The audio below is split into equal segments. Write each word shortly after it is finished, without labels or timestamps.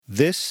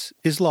This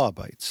is Law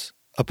Bites,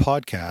 a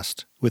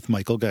podcast with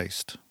Michael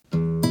Geist.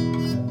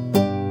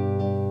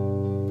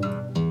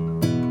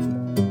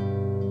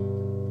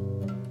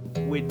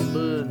 We'd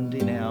learned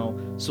in our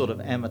sort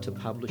of amateur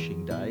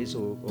publishing days,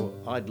 or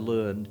I'd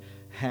learned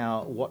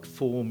what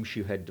forms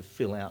you had to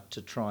fill out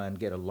to try and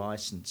get a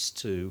license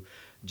to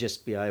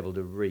just be able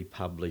to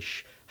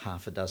republish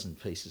half a dozen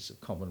pieces of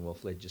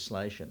Commonwealth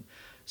legislation.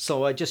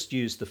 So I just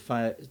used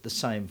the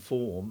same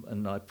form,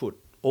 and I put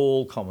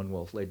all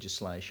Commonwealth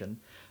legislation,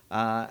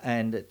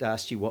 and it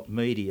asked you what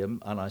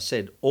medium, and I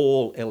said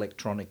all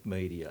electronic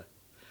media,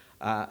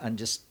 and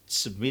just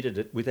submitted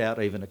it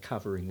without even a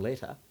covering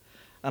letter.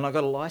 And I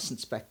got a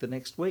licence back the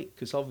next week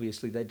because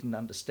obviously they didn't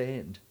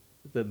understand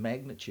the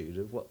magnitude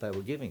of what they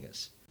were giving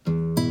us.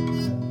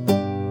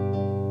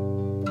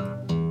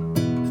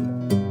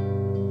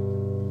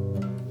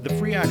 The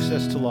Free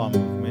Access to Law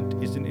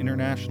movement is an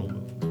international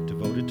movement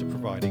devoted to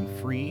providing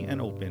free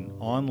and open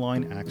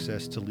online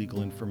access to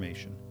legal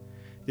information.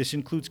 This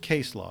includes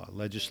case law,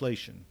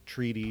 legislation,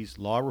 treaties,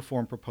 law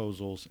reform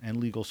proposals, and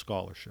legal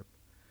scholarship.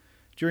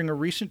 During a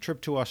recent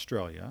trip to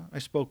Australia, I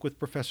spoke with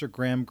Professor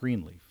Graham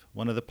Greenleaf,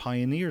 one of the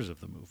pioneers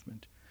of the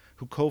movement,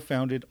 who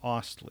co-founded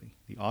AUSTLI,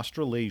 the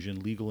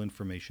Australasian Legal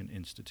Information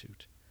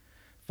Institute.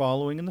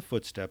 Following in the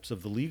footsteps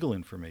of the Legal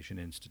Information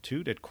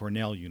Institute at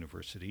Cornell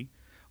University,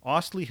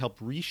 AUSTLI helped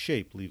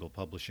reshape legal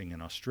publishing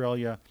in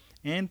Australia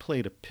and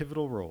played a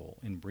pivotal role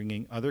in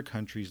bringing other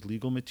countries'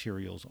 legal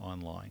materials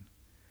online.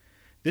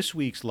 This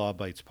week's Law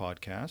Bites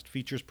podcast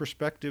features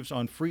perspectives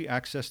on free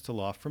access to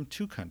law from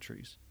two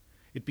countries.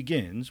 It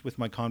begins with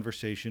my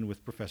conversation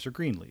with Professor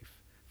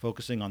Greenleaf,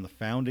 focusing on the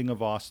founding of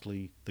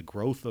AUSTLI, the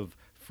growth of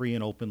free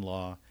and open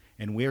law,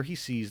 and where he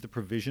sees the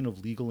provision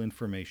of legal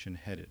information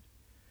headed.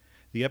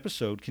 The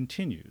episode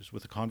continues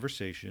with a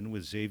conversation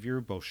with Xavier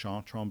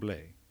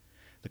Beauchamp-Tremblay,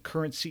 the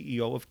current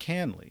CEO of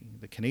CANLI,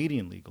 the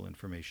Canadian Legal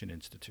Information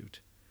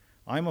Institute.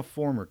 I'm a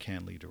former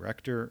CANLI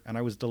director, and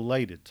I was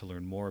delighted to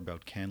learn more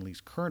about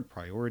CANLI's current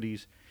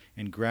priorities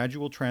and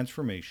gradual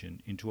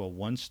transformation into a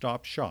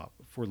one-stop shop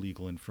for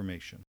legal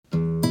information.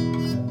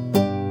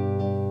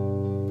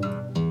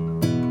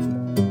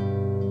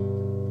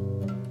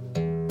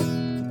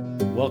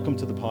 Welcome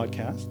to the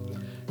podcast.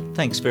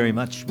 Thanks very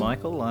much,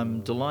 Michael.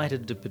 I'm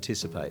delighted to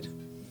participate.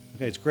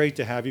 Okay, it's great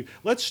to have you.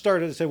 Let's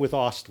start, as I say, with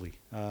AUSTLI,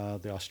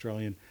 the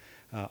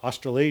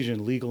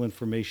Australasian Legal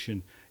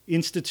Information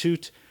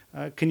Institute.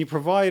 Can you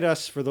provide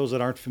us, for those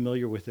that aren't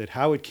familiar with it,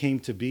 how it came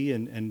to be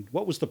and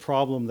what was the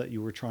problem that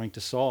you were trying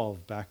to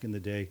solve back in the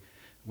day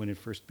when it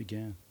first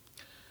began?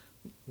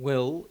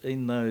 Well,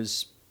 in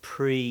those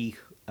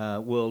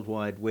pre-World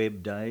Wide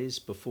Web days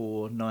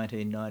before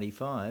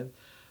 1995,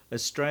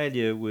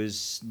 Australia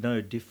was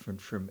no different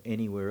from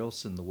anywhere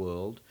else in the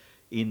world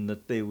in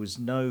that there was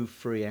no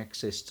free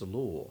access to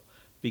law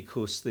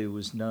because there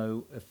was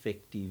no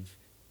effective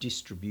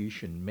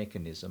distribution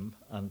mechanism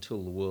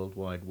until the World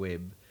Wide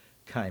Web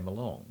came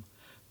along.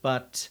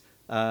 But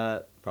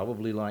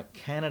probably like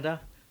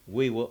Canada,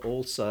 we were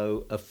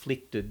also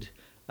afflicted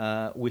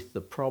with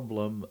the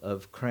problem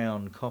of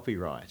Crown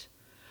copyright.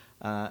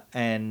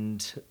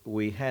 And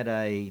we had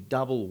a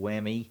double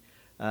whammy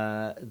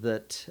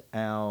that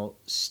our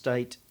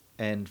state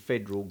and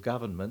federal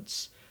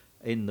governments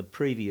in the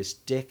previous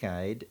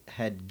decade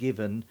had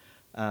given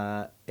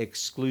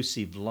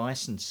exclusive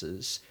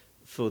licences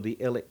for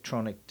the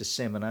electronic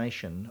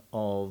dissemination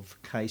of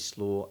case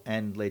law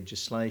and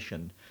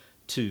legislation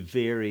to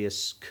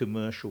various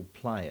commercial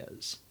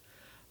players.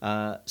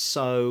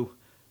 So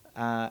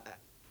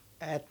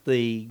at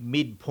the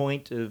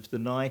midpoint of the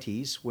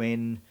 90s,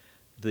 when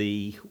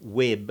the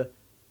web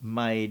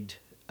made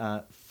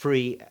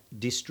free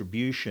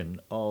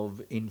distribution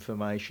of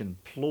information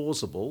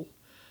plausible,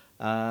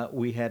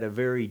 we had a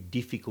very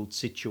difficult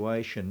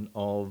situation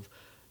of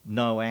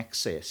no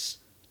access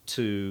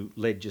to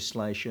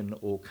legislation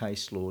or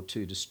case law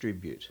to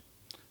distribute.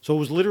 So it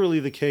was literally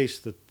the case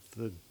that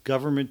the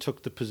government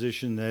took the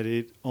position that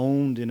it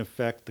owned, in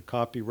effect, the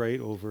copyright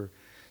over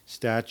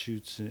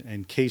statutes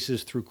and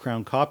cases through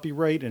Crown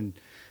copyright and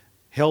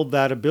held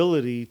that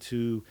ability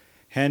to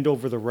hand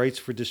over the rights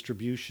for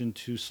distribution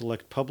to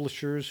select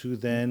publishers who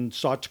then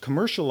sought to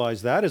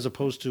commercialize that as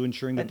opposed to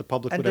ensuring that the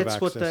public would have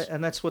access.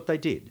 And that's what they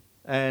did.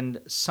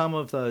 And some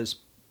of those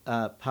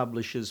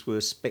publishers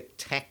were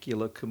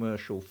spectacular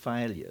commercial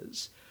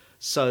failures,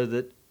 so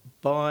that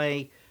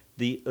by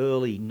the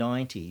early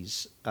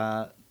 90s,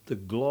 the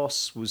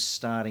gloss was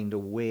starting to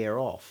wear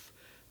off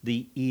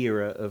the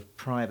era of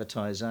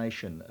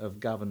privatisation of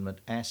government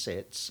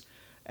assets,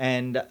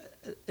 and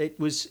it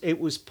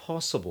was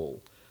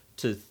possible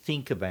to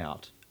think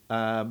about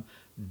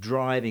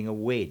driving a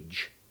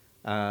wedge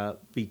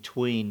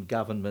between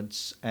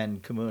governments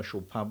and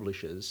commercial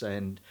publishers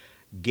and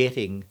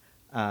getting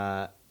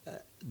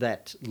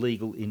that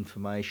legal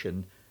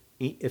information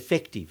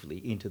effectively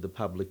into the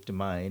public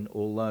domain,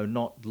 although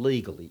not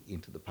legally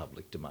into the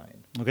public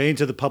domain. Okay,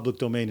 into the public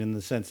domain in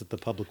the sense that the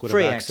public would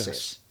have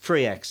access.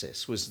 Free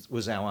access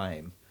was our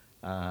aim.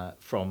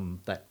 from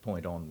that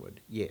point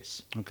onward.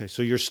 Yes. Okay,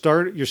 so you're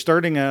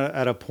starting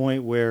at a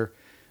point where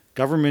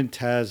government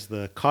has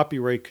the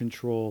copyright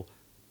control,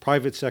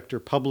 private sector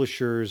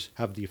publishers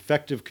have the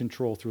effective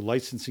control through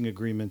licensing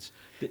agreements.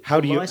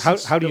 How do you fix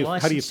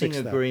licensing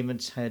that?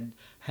 agreements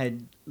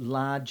had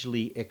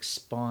largely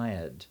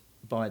expired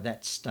by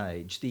that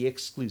stage. The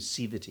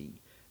exclusivity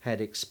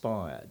had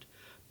expired,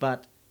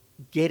 but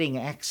getting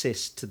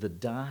access to the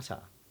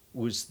data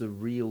was the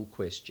real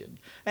question,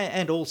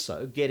 and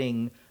also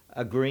getting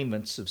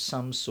agreements of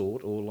some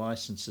sort or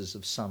licenses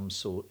of some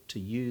sort to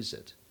use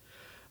it.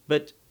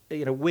 But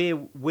where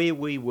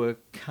we were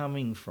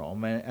coming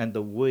from, and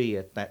the we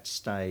at that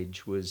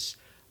stage was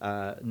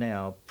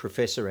now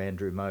Professor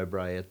Andrew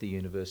Mowbray at the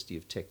University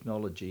of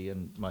Technology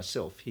and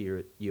myself here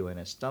at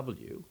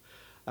UNSW.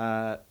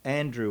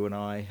 Andrew and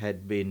I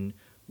had been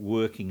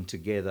working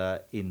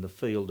together in the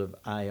field of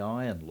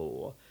AI and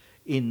law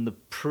in the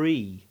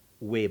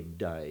pre-web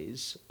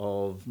days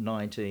of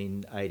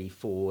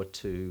 1984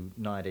 to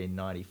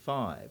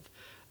 1995.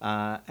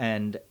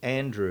 And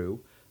Andrew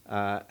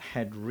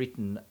had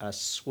written a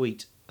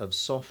suite of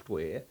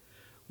software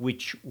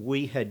which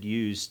we had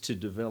used to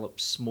develop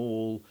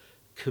small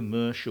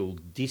commercial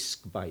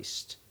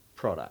disk-based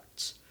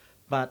products.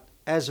 But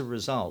as a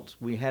result,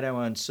 we had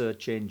our own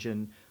search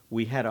engine,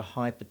 we had a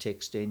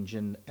hypertext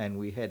engine, and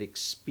we had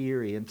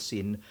experience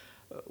in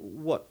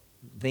what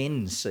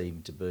then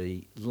seemed to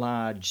be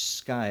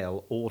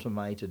large-scale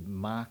automated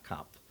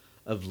markup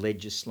of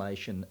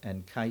legislation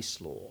and case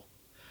law,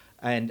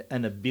 and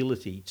an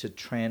ability to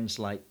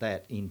translate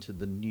that into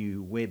the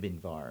new web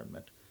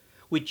environment,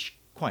 which,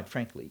 quite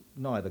frankly,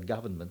 neither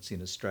governments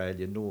in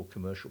Australia nor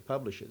commercial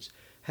publishers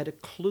had a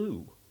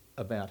clue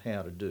about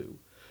how to do.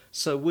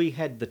 So we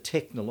had the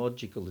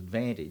technological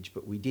advantage,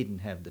 but we didn't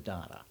have the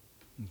data.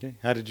 Okay.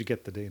 How did you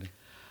get the data?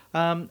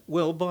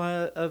 Well,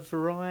 by a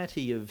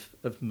variety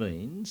of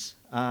means.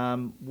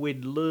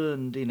 We'd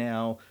learned in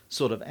our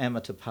sort of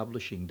amateur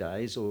publishing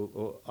days,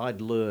 or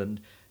I'd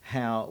learned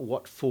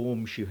what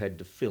forms you had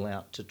to fill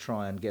out to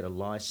try and get a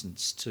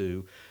license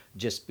to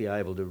just be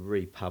able to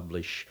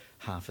republish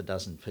half a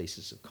dozen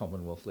pieces of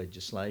Commonwealth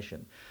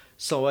legislation.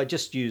 So I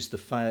just used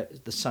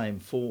the same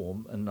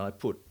form, and I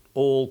put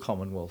all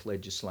Commonwealth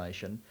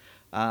legislation,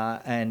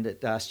 and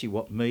it asked you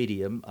what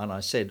medium, and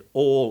I said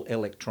all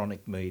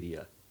electronic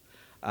media,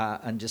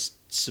 and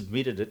just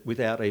submitted it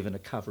without even a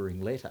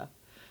covering letter.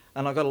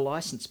 And I got a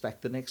license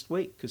back the next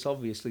week, because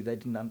obviously they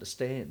didn't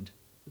understand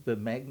the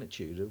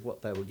magnitude of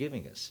what they were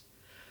giving us.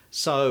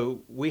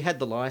 So we had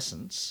the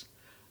license.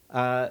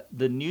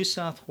 The New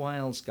South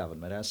Wales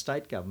government, our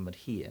state government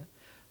here,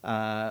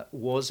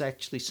 was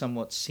actually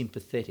somewhat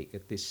sympathetic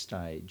at this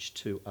stage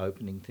to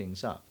opening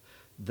things up.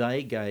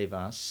 They gave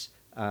us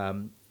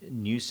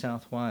New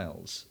South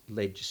Wales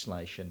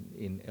legislation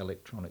in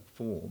electronic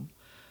form,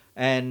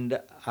 and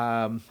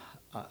I'm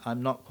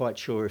not quite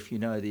sure if you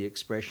know the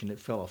expression, it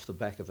fell off the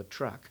back of a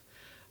truck,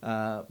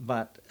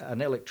 but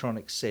an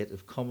electronic set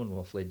of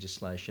Commonwealth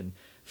legislation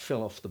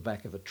fell off the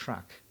back of a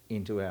truck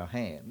into our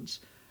hands,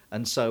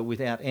 and so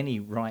without any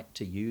right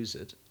to use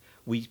it,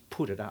 we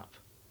put it up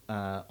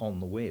on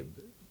the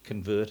web,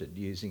 converted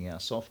using our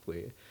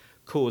software,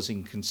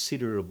 causing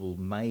considerable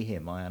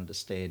mayhem, I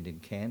understand, in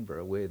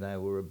Canberra, where they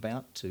were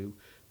about to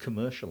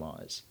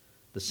commercialise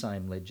the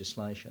same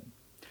legislation.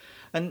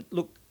 And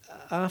look,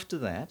 after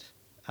that,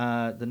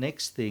 the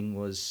next thing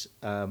was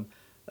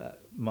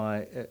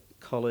my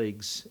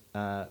colleagues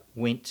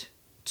went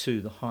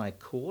to the High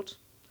Court,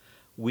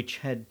 which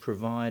had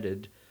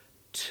provided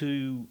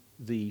to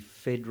the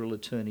Federal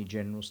Attorney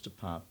General's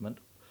Department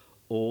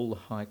all the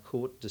High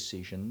Court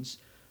decisions,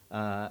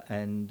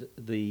 and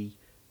the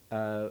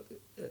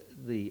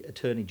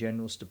Attorney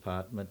General's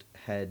Department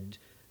had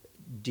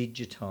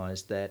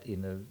digitised that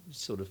in a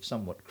sort of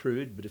somewhat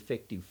crude but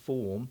effective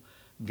form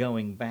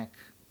going back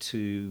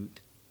to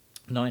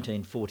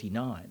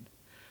 1949.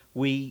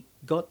 We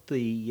got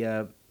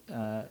the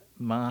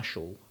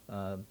Marshal,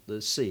 the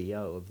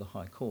CEO of the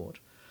High Court,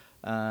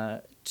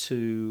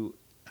 to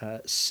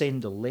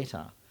send a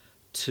letter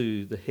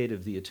to the head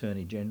of the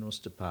Attorney General's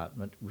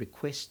Department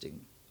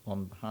requesting,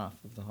 on behalf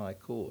of the High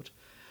Court,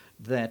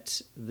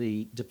 that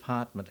the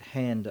department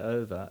hand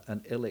over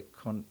an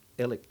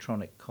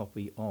electronic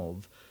copy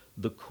of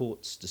the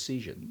court's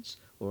decisions,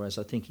 or as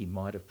I think he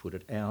might have put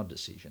it, our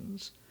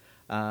decisions,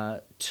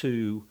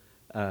 to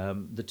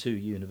the two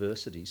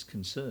universities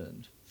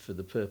concerned for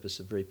the purpose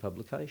of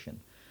republication.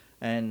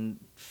 And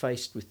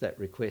faced with that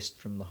request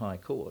from the High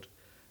Court,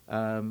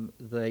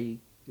 the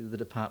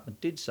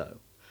department did so.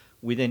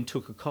 We then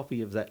took a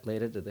copy of that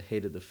letter to the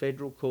head of the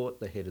Federal Court,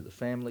 the head of the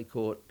Family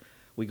Court.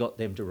 We got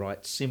them to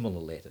write similar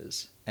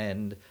letters,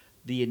 and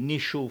the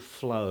initial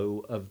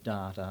flow of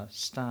data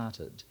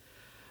started.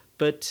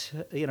 But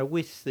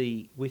with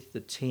the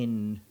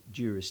 10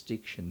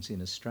 jurisdictions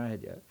in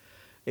Australia,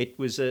 it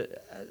was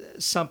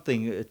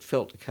something it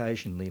felt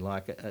occasionally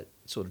like a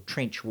sort of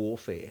trench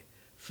warfare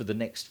for the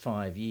next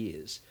 5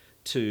 years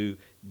to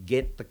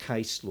get the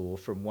case law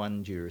from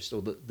one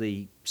jurisdiction, or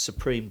the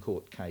Supreme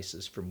Court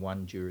cases from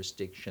one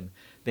jurisdiction,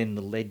 then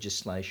the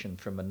legislation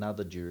from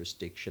another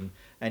jurisdiction,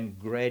 and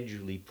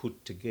gradually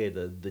put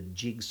together the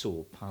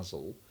jigsaw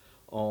puzzle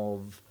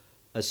of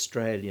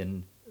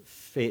Australian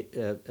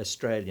federal,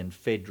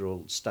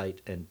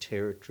 state and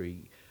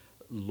territory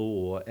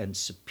law and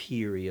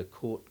superior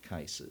court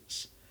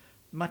cases,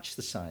 much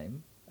the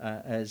same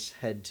as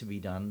had to be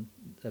done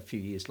a few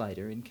years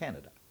later in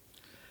Canada.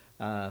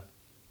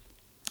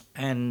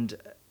 And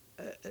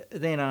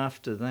then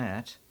after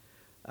that,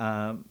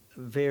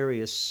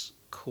 various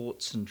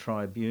courts and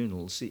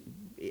tribunals,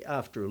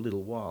 after a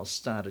little while,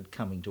 started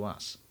coming to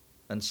us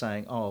and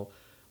saying, oh,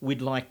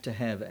 we'd like to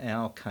have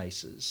our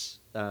cases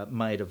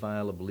made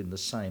available in the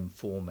same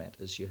format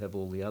as you have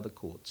all the other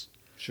courts.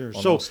 Sure.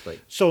 on So, Austlii.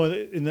 so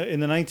in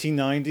the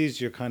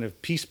 1990s, you're kind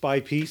of piece by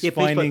piece, Yeah, piece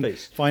by finding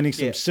piece. finding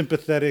some Yeah.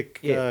 sympathetic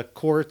Yeah.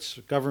 courts,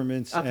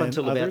 governments, Up and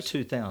until about others.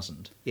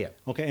 2000, yeah.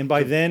 Okay, and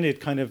by then it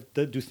kind of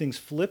do things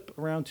flip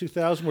around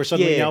 2000, where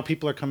suddenly Yeah. now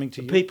people are coming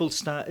to you.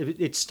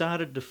 It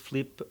started to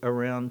flip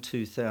around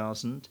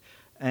 2000,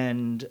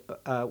 and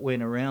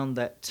when around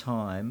that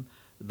time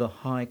the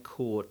High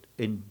Court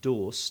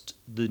endorsed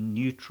the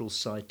neutral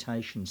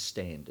citation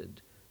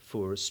standard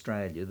for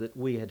Australia that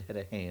we had had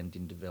a hand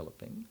in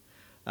developing.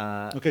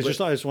 Okay,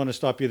 I just want to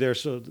stop you there.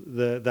 So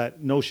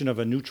that notion of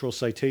a neutral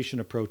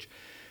citation approach,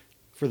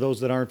 for those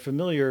that aren't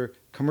familiar,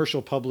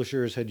 commercial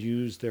publishers had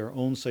used their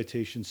own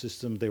citation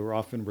system. They were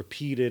often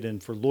repeated,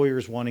 and for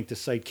lawyers wanting to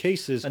cite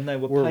cases, and they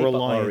were reliant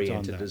on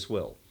paper-oriented that. as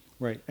well.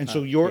 Right, and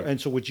so yeah.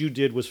 so what you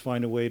did was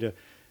find a way to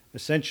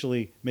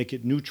essentially make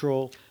it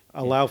neutral,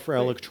 allow for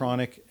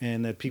electronic,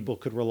 and that people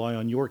could rely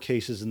on your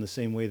cases in the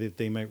same way that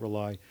they might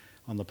rely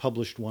on the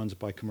published ones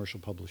by commercial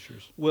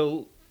publishers.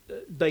 Well,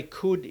 they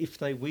could if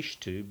they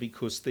wished to,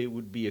 because there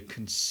would be a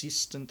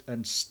consistent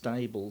and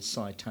stable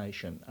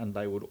citation, and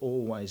they would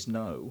always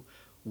know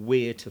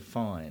where to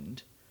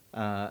find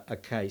a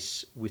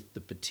case with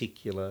the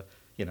particular,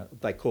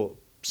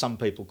 some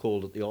people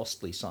called it the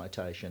Austlii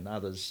citation,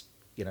 others,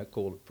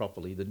 called it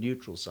properly the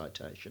neutral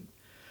citation.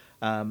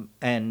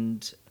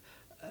 And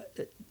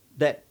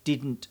that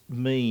didn't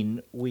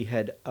mean we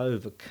had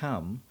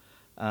overcome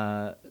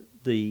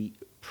the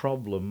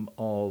problem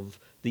of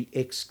the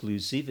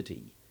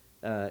exclusivity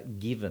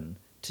given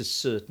to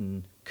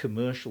certain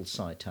commercial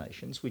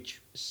citations,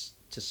 which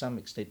to some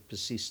extent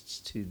persists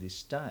to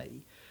this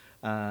day,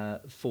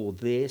 for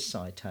their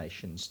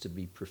citations to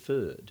be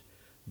preferred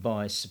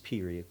by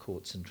superior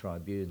courts and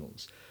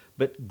tribunals.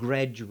 But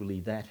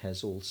gradually that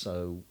has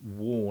also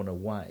worn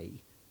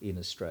away in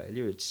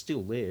Australia. It's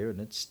still there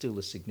and it's still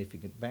a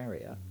significant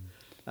barrier.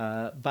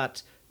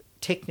 But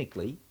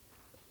technically,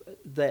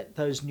 that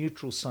those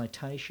neutral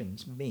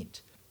citations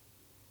meant,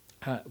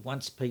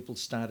 once people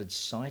started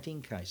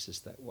citing cases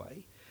that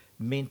way,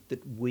 meant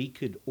that we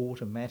could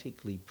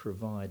automatically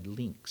provide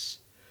links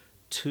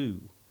to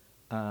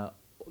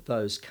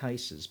those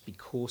cases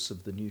because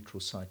of the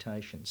neutral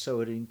citation. So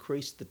it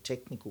increased the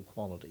technical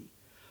quality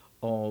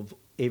of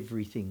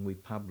everything we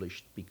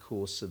published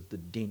because of the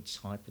dense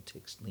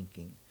hypertext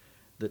linking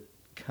that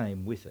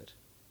came with it.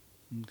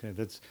 Okay,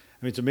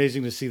 it's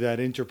amazing to see that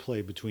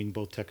interplay between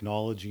both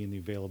technology and the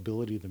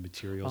availability of the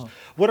materials.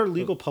 What are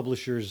legal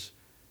publishers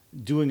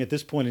doing at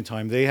this point in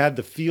time? They had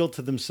the field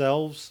to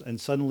themselves,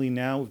 and suddenly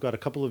now we've got a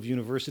couple of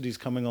universities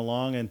coming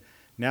along, and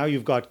now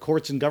you've got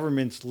courts and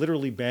governments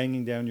literally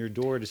banging down your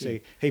door to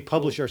say, hey,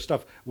 publish our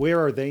stuff.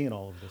 Where are they in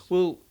all of this?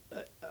 Well,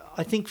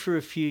 I think for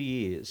a few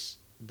years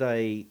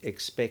they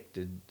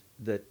expected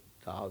that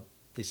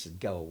this would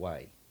go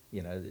away.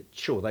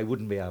 Sure, they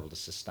wouldn't be able to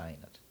sustain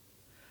it.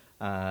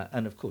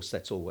 And of course,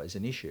 that's always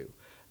an issue.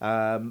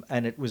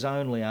 And it was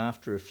only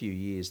after a few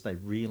years they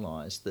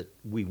realised that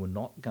we were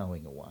not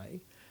going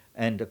away.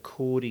 And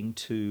according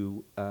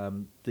to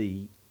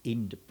the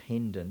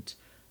independent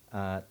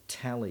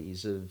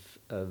tallies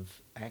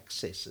of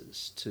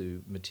accesses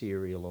to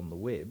material on the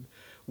web,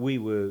 we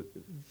were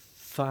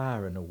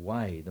far and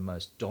away the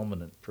most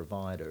dominant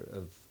provider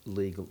of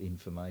legal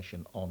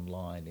information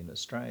online in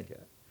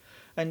Australia.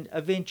 And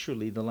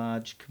eventually the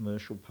large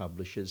commercial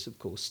publishers, of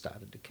course,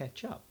 started to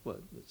catch up. Well,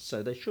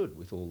 so they should,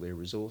 with all their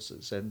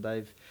resources. And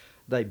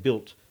they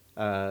built,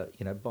 by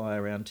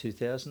around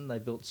 2000, they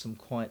built some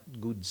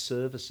quite good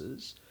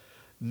services.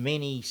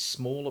 Many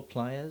smaller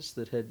players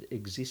that had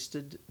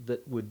existed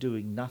that were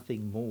doing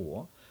nothing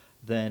more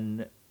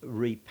than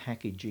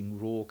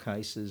repackaging raw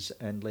cases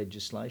and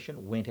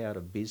legislation went out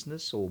of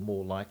business, or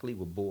more likely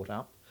were bought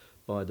up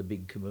by the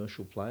big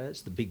commercial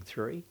players, the big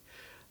three.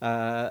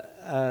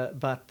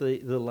 But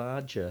the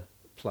larger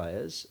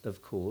players,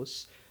 of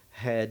course,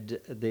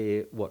 had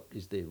what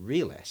is their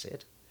real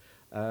asset,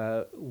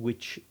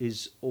 which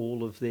is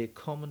all of their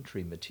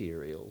commentary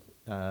material,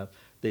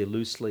 their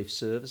loose leaf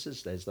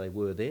services, as they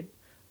were then,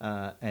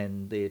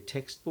 and their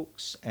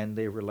textbooks and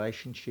their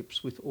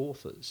relationships with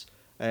authors.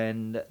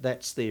 And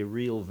that's their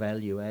real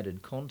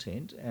value-added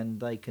content, and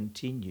they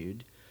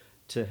continued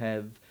to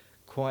have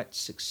quite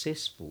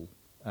successful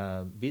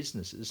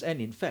businesses. And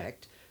in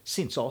fact,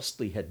 since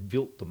Ostley had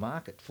built the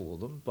market for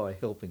them by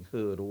helping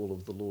herd all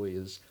of the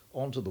lawyers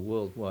onto the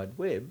World Wide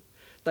Web,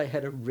 they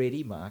had a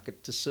ready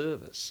market to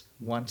service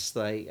once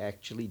they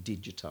actually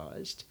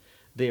digitised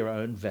their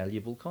own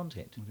valuable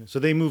content. Okay. So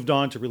they moved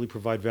on to really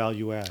provide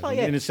value add. Oh,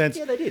 yeah. In a sense,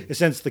 Yeah, they did. In a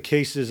sense, the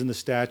cases and the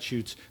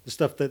statutes, the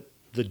stuff that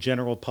the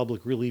general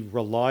public really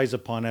relies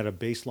upon at a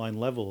baseline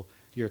level,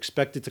 you're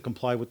expected to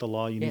comply with the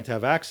law. You need to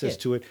have access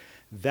to it.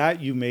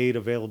 That you made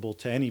available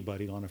to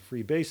anybody on a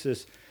free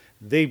basis.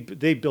 They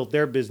built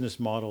their business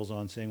models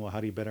on saying, well,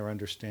 how do you better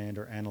understand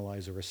or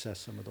analyze or assess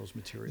some of those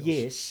materials?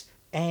 Yes,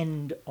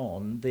 and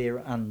on their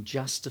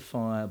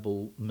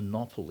unjustifiable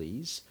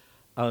monopolies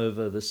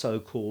over the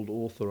so-called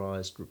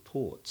authorised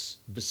reports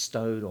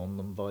bestowed on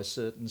them by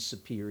certain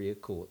superior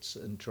courts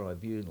and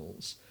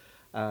tribunals,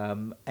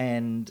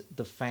 and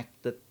the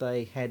fact that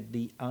they had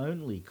the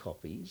only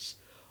copies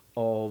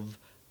of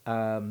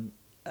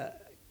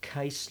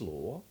case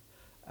law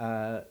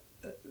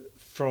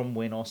from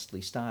when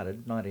Ostley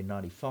started,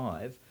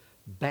 1995,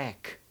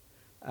 back,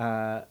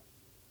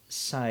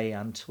 say,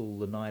 until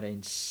the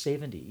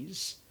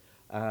 1970s,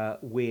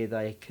 where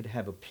they could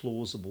have a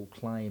plausible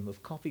claim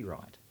of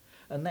copyright.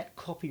 And that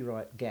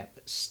copyright gap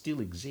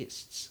still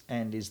exists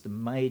and is the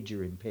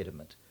major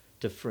impediment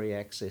to free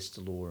access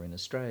to law in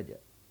Australia.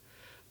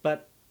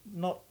 But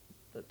not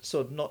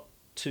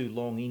too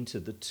long into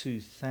the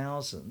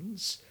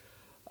 2000s,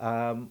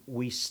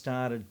 we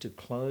started to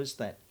close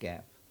that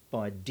gap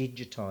by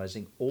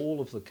digitising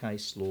all of the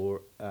case law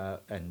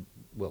and,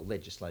 well,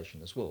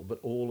 legislation as well, but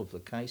all of the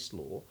case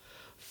law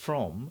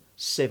from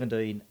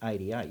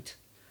 1788,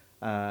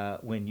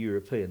 when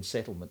European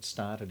settlement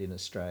started in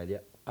Australia,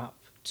 up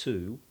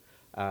to,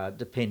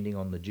 depending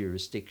on the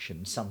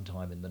jurisdiction,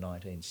 sometime in the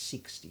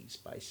 1960s,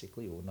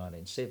 basically, or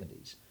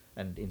 1970s,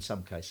 and in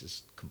some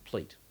cases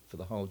complete for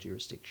the whole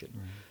jurisdiction.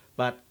 Mm.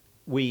 But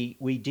we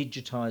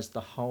digitised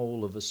the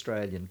whole of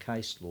Australian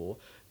case law,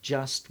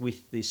 just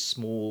with this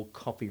small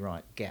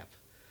copyright gap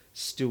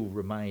still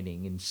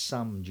remaining in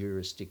some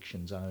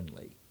jurisdictions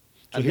only.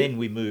 So and then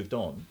we moved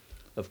on,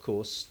 of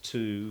course,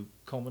 to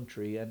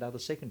commentary and other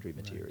secondary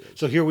materials. Right.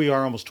 So here we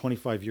are almost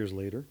 25 years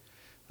later.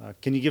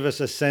 Can you give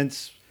us a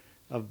sense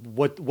of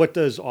what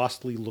does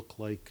Ostley look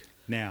like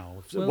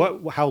now?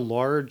 Well, how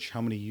large,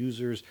 how many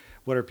users,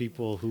 what are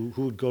people who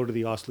would go to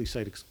the Ostley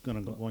site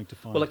going to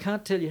find? Well, I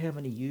can't tell you how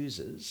many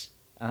users,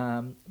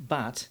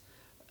 but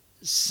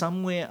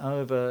somewhere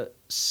over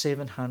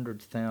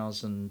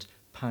 700,000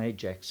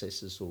 page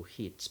accesses or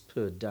hits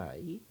per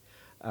day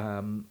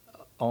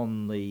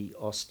on the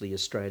Ostley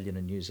Australian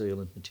and New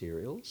Zealand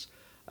materials,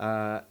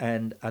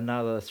 and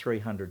another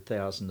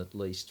 300,000 at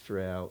least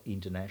for our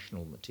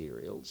international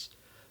materials.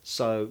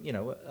 So,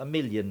 a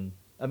million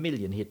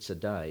hits a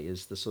day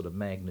is the sort of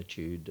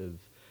magnitude of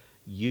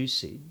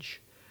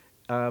usage.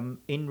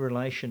 In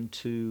relation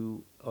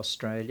to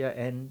Australia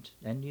and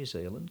New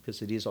Zealand,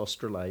 because it is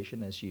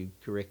Australasian, as you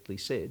correctly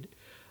said,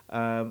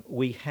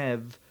 we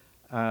have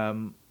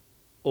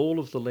all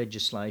of the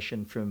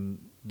legislation from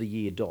the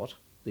year dot,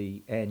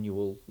 the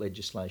annual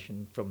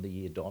legislation from the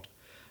year dot,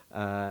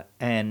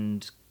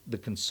 and the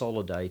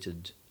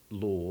consolidated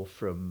law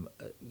from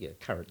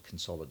current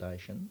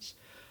consolidations.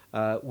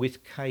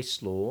 With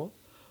case law,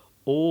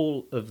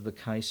 all of the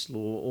case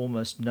law,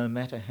 almost no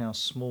matter how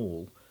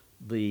small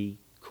the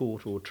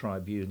court or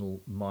tribunal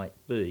might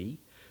be,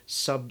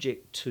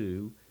 subject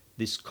to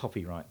this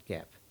copyright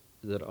gap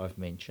that I've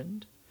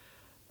mentioned.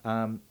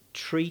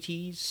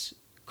 Treaties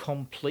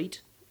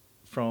complete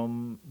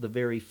from the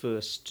very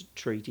first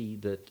treaty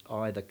that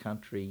either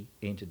country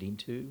entered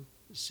into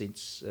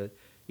since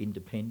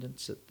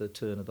independence at the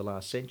turn of the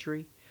last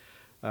century.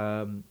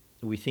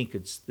 We think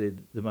it's the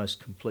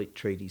most complete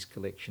treaties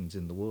collections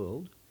in the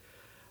world.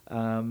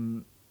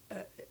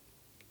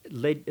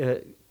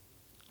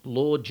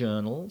 Law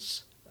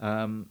journals,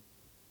 the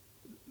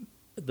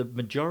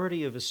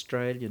majority of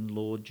Australian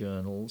law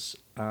journals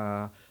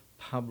are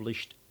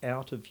published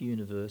out of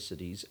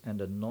universities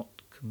and are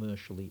not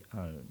commercially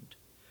owned.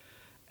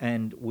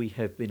 And we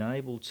have been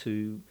able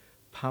to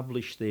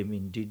publish them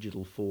in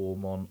digital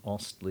form on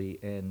Ostley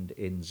and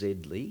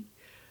NZly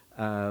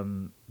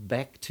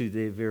back to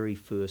their very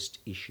first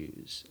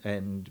issues,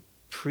 and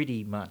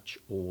pretty much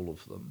all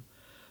of them.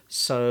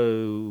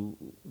 So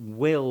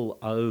well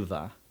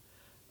over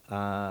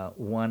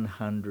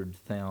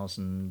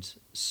 100,000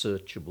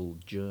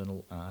 searchable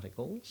journal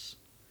articles.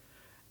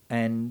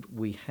 And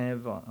we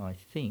have, I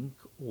think,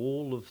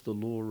 all of the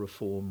law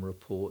reform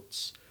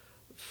reports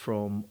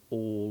from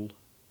all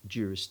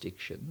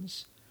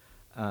jurisdictions.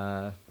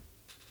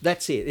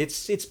 That's it.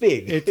 It's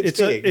big.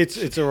 It's big.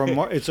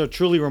 It's a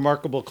truly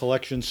remarkable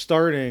collection,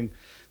 starting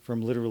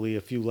from literally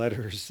a few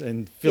letters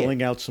and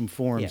filling out some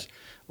forms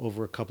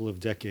over a couple of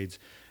decades.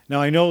 Now,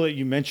 I know that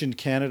you mentioned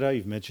Canada,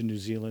 you've mentioned New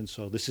Zealand,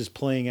 so this is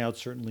playing out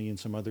certainly in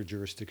some other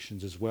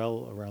jurisdictions as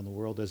well around the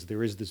world, as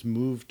there is this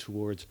move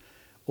towards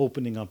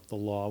opening up the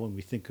law. When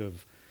we think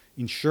of,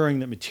 ensuring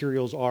that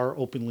materials are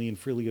openly and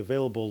freely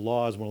available,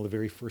 law is one of the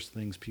very first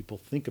things people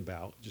think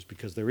about, just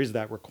because there is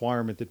that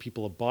requirement that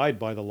people abide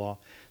by the law,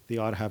 they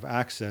ought to have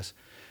access.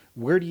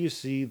 Where do you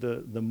see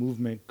the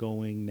movement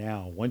going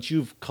now? Once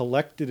you've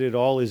collected it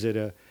all, is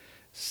it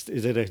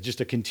just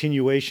a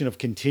continuation of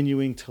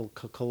continuing to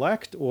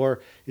collect,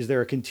 or is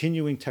there a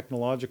continuing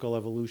technological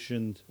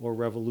evolution or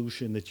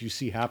revolution that you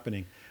see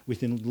happening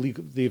within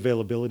the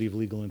availability of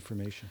legal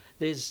information?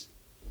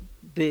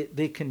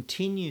 There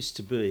continues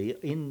to be,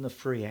 in the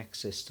free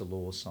access to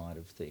law side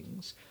of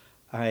things,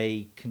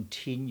 a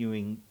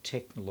continuing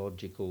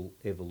technological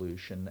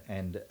evolution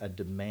and a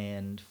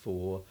demand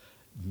for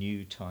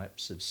new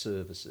types of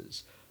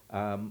services.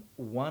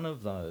 One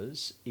of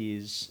those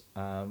is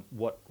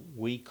what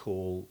we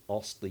call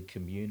Australian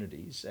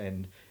communities,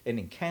 and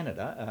in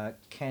Canada,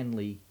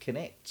 Canley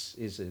Connects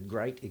is a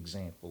great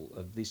example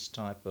of this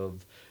type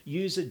of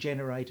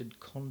user-generated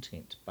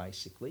content,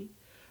 basically.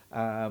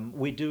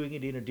 We're doing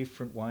it in a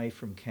different way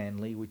from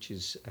Canley, which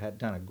has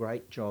done a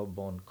great job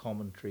on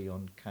commentary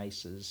on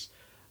cases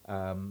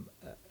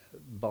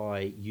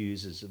by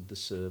users of the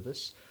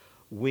service.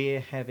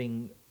 We're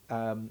having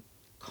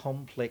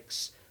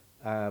complex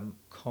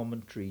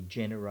commentary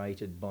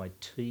generated by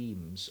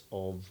teams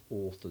of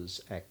authors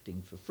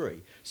acting for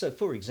free. So,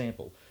 for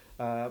example,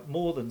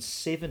 more than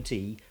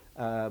 70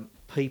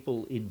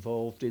 people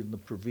involved in the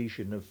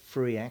provision of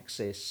free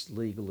access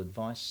legal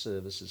advice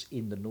services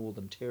in the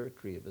Northern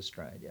Territory of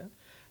Australia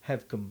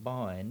have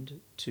combined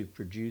to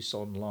produce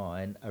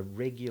online a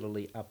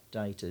regularly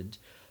updated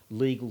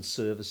legal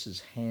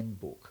services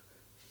handbook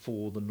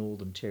for the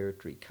Northern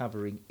Territory,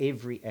 covering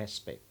every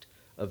aspect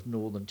of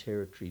Northern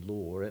Territory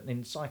law, an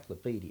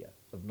encyclopedia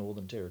of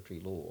Northern Territory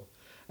law.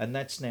 And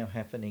that's now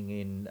happening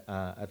in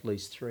at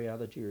least 3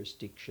 other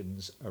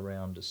jurisdictions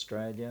around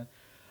Australia.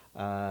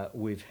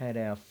 We've had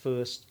our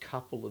first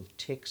couple of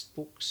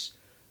textbooks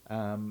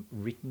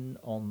written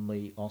on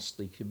the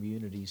Australian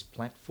Communities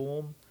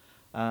platform,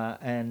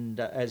 and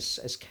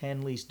as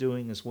Canley's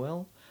doing as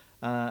well.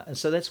 And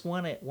so that's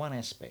one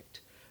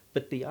aspect.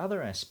 But the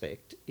other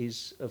aspect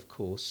is, of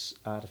course,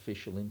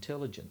 artificial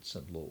intelligence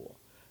and law.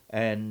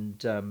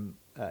 And,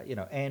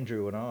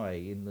 Andrew and I,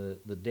 in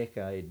the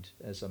decade,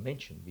 as I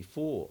mentioned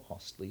before,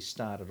 Australian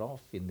started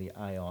off in the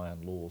AI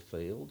and law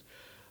field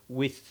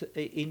with,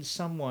 in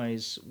some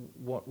ways,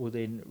 what were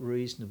then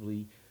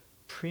reasonably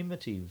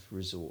primitive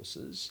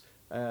resources,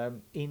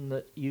 in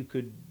that you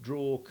could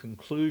draw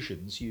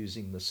conclusions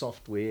using the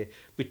software,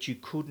 but you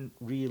couldn't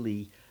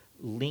really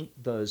link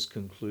those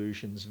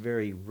conclusions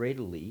very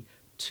readily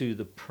to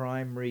the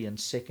primary and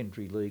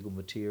secondary legal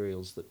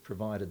materials that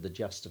provided the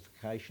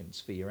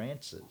justifications for your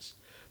answers.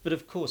 But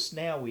of course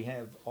now we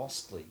have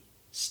Australian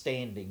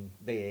standing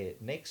there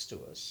next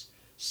to us,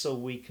 so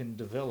we can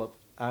develop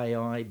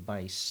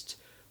AI-based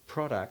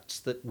products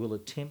that will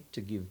attempt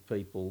to give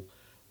people,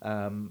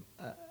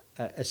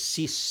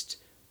 assist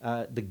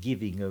the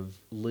giving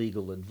of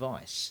legal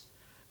advice.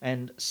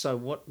 And so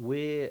what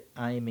we're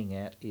aiming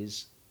at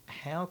is,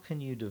 how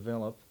can you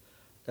develop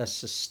a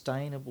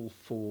sustainable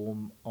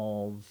form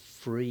of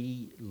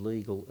free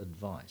legal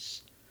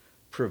advice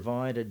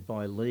provided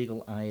by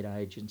legal aid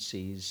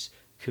agencies,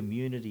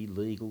 community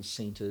legal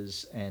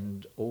centres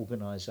and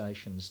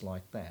organisations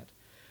like that,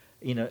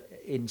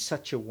 in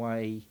such a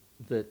way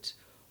that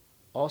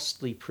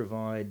Australian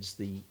provides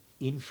the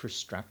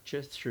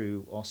infrastructure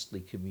through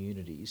Australian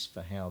communities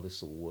for how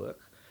this will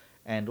work,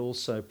 and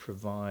also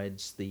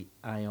provides the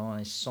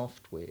AI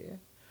software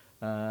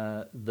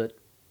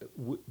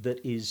that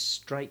is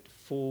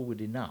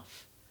straightforward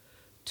enough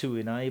to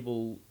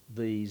enable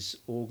these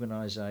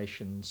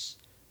organisations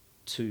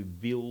to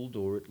build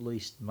or at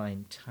least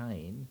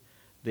maintain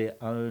their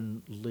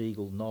own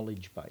legal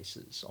knowledge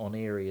bases on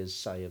areas,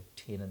 say, of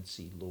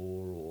tenancy law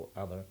or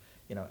other,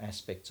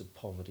 aspects of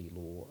poverty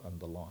law and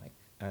the like.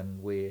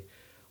 And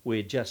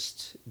we're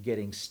just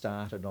getting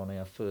started on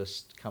our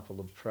first couple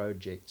of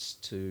projects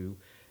to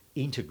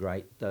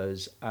integrate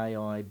those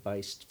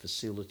AI-based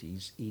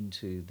facilities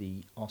into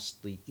the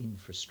Australian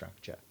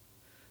infrastructure.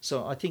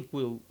 So I think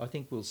we'll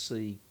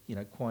see,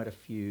 quite a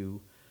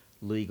few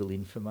legal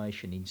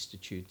information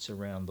institutes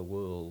around the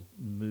world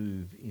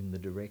move in the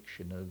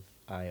direction of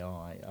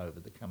AI over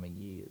the coming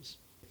years.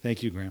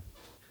 Thank you, Graham.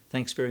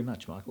 Thanks very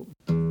much, Michael.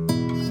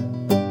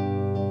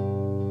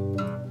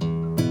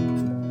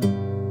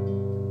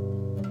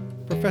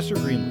 Professor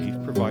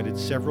Greenleaf provided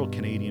several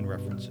Canadian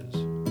references.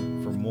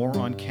 For more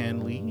on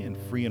Canley and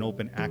free and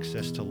open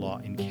access to law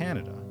in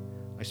Canada,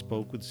 I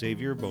spoke with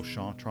Xavier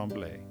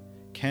Beauchamp-Tremblay,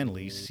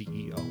 Canley's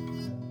CEO.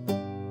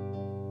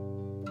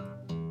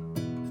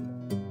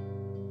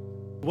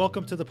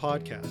 Welcome to the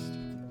podcast.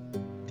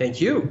 Thank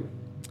you.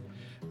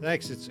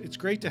 Thanks. It's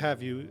great to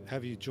have you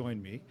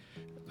join me.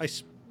 I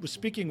was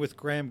speaking with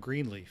Graham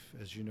Greenleaf,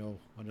 as you know,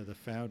 one of the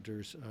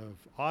founders of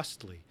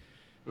Australian,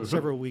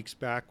 several weeks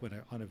back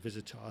on a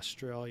visit to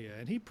Australia,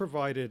 and he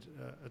provided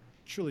a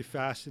truly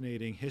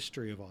fascinating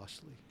history of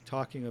Australian,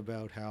 talking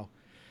about how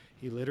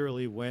he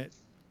literally went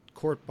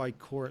court by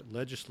court,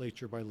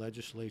 legislature by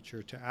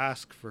legislature, to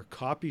ask for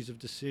copies of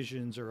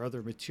decisions or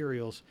other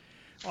materials,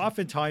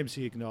 oftentimes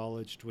he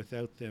acknowledged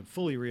without them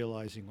fully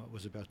realizing what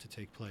was about to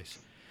take place.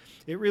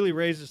 It really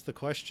raises the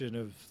question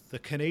of the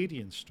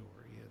Canadian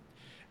story and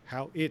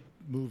how it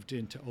moved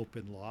into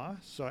open law.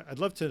 So I'd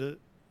love to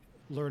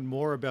learn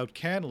more about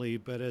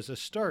CanLII, but as a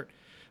start,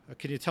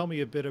 can you tell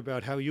me a bit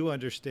about how you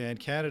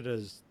understand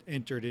Canada's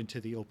entered into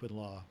the open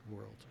law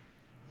world?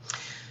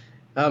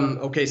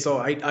 Okay, so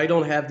I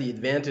don't have the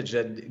advantage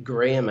that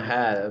Graham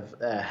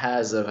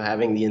has of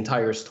having the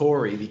entire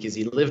story because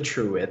he lived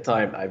through it.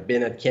 I've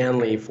been at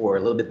CanLII for a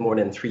little bit more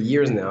than 3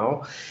 years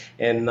now,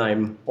 and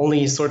I'm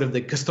only sort of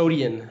the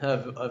custodian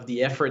of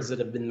the efforts that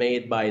have been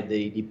made by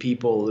the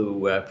people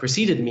who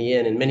preceded me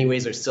and in many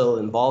ways are still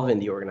involved in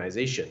the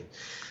organization.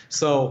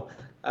 So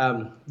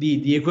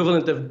the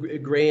equivalent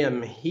of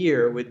Graham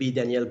here would be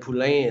Daniel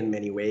Poulain in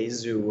many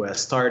ways, who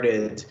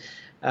started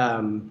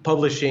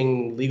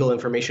publishing legal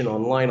information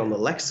online on the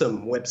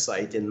Lexum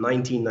website in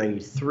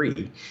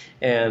 1993.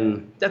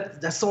 And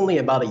that's only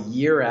about a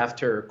year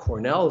after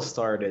Cornell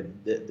started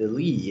the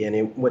Lee. And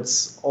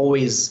what's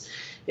always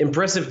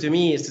impressive to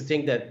me is to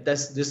think that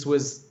this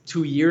was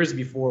 2 years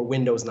before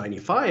Windows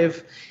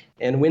 95.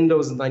 And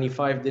Windows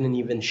 95 didn't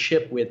even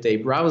ship with a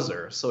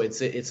browser. So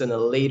it's in a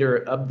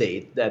later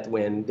update that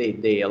when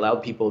they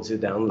allowed people to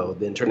download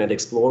the Internet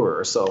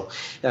Explorer. So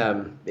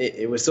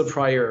it was still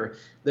prior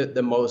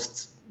the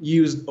most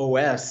used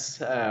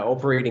OS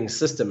operating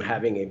system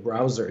having a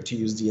browser to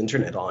use the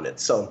internet on it.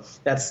 So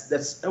that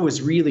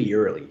was really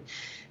early.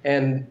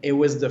 And it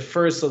was the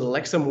first, so the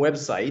Lexum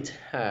website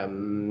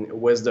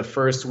was the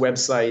first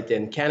website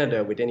in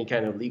Canada with any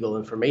kind of legal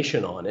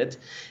information on it.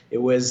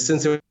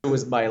 Since it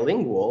was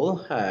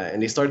bilingual,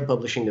 and they started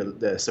publishing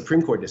the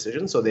Supreme Court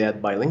decision, so they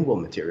had bilingual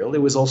material.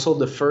 It was also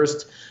the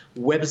first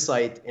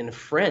website in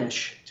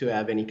French to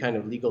have any kind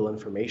of legal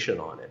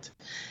information on it.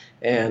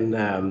 And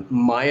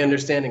my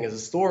understanding as a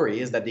story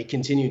is that they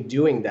continued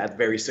doing that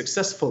very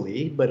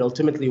successfully, but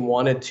ultimately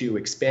wanted to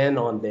expand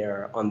on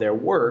their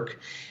work.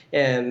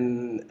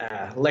 And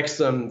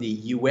Lexum, the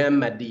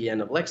UM at the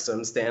end of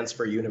Lexum, stands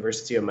for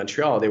University of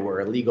Montreal. They were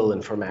a legal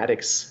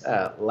informatics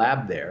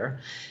lab there.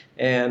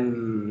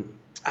 And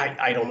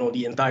I don't know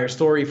the entire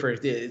story for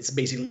it. It's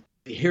basically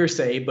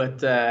hearsay, but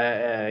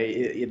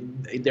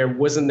there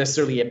wasn't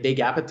necessarily a big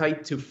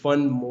appetite to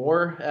fund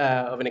more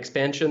of an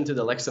expansion to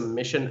the Lexum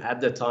mission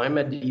at the time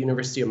at the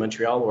University of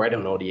Montreal, or I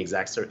don't know the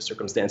exact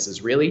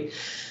circumstances really.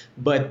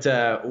 But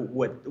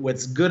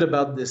what's good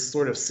about this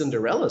sort of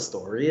Cinderella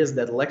story is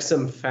that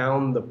Lexum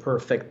found the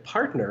perfect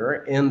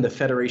partner in the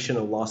Federation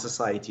of Law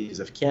Societies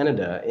of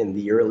Canada in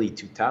the early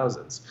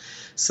 2000s.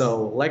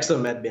 So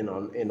Lexum had been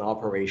in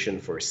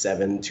operation for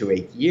 7 to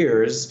 8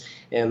 years,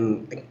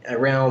 and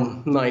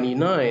around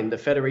 99, the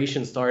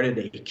Federation started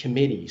a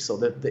committee. So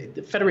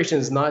the Federation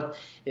is not,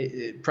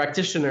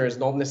 practitioners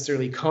don't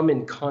necessarily come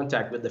in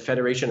contact with the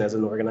Federation as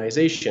an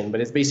organization, but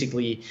it's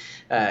basically,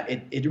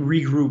 it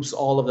regroups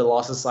all of the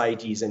law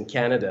societies in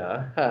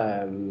Canada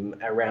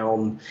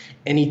around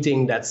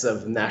anything that's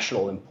of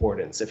national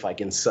importance, if I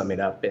can sum it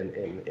up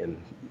in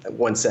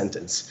one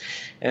sentence.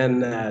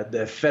 And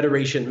the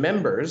Federation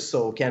members,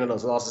 so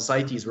Canada's law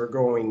societies, were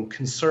growing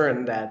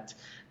concerned that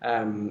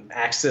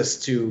access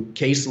to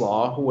case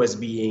law was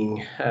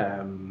being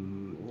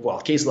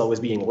case law was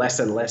being less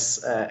and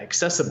less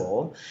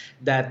accessible,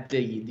 that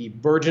the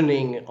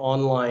burgeoning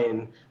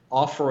online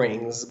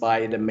offerings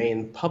by the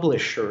main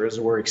publishers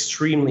were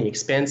extremely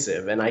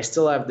expensive. And I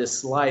still have this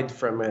slide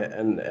from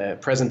a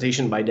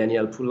presentation by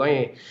Daniel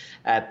Poulain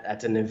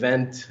at an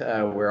event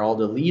where all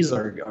the leads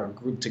are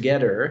grouped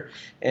together.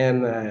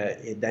 And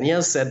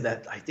Daniel said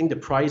that I think the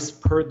price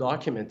per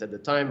document at the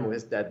time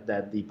was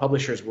that the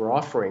publishers were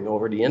offering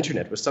over the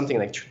internet was something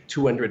like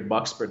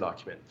 $200 per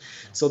document.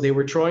 So they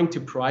were trying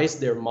to price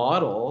their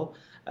model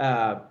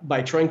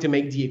by trying to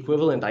make the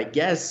equivalent, I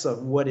guess,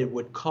 of what it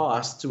would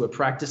cost to a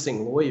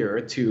practicing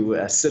lawyer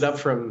to sit up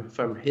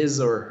from his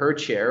or her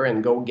chair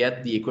and go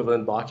get the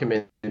equivalent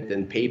document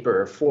in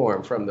paper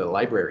form from the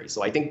library.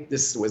 So I think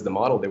this was the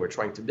model they were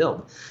trying to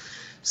build.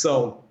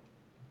 So,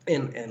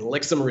 and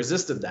Lexum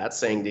resisted that,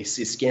 saying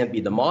this can't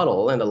be the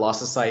model, and the law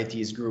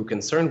societies grew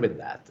concerned with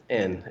that.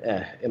 And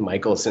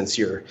Michael, since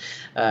you're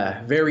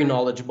very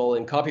knowledgeable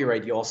in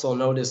copyright, you also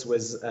know this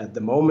was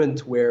the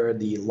moment where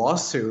the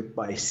lawsuit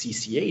by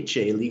CCH,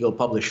 a legal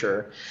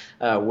publisher,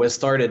 was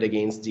started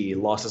against the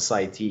Law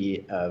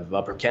Society of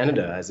Upper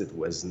Canada, as it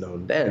was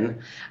known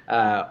then,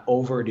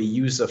 over the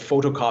use of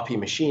photocopy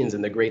machines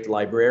in the Great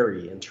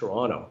Library in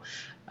Toronto.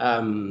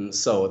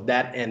 So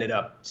that ended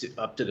up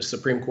to the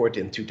Supreme Court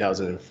in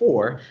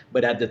 2004.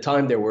 But at the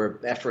time, there were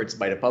efforts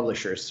by the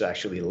publishers to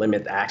actually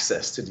limit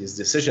access to these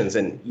decisions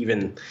and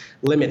even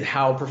limit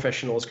how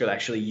professionals could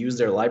actually use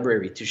their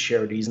library to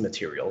share these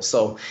materials.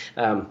 So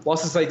law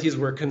societies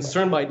were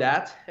concerned by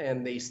that,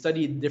 and they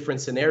studied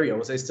different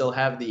scenarios. They still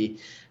have the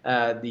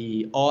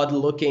the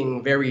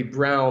odd-looking, very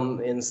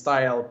brown in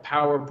style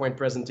PowerPoint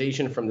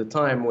presentation from the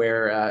time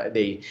where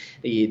the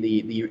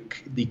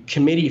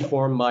committee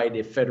formed by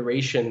the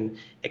Federation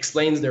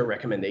explains their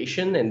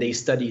recommendation, and they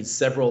studied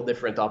several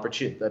different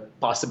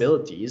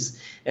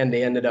possibilities, and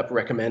they ended up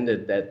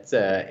recommended that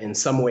in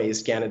some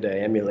ways Canada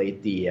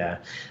emulate the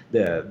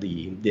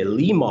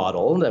Lee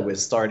model that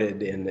was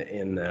started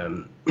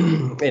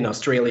in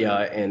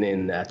Australia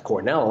and at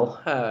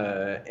Cornell,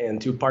 and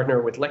to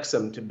partner with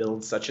Lexum to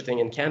build such a thing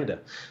in Canada.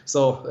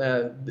 So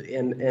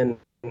and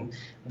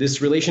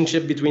this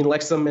relationship between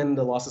Lexum and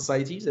the Law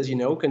Societies, as you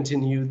know,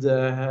 continued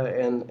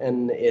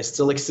and it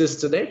still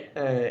exists today.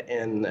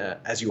 And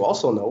as you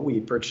also know,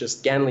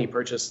 Ganley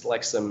purchased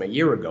Lexum a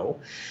year ago.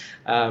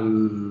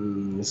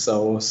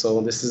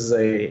 So this is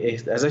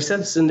as I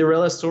said,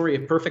 Cinderella story, a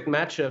perfect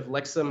match of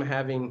Lexum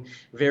having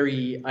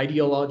very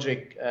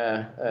ideologic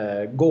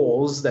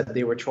goals that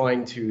they were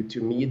trying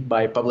to meet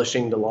by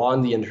publishing the law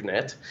on the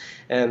internet,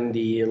 and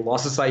the Law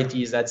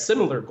Societies had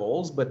similar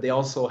goals, but they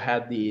also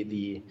had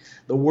the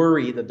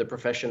worry that the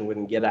profession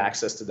wouldn't get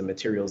access to the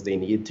materials they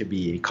need to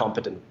be a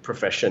competent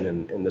profession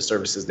in the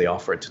services they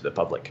offer to the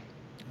public.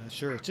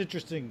 Sure, it's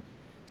interesting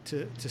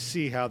to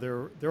see how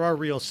there are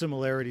real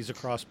similarities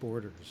across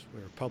borders,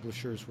 where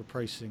publishers were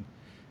pricing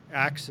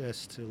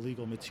access to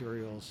legal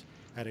materials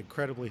at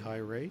incredibly high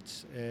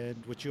rates.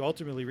 And what you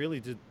ultimately really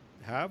did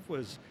have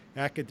was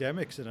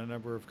academics in a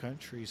number of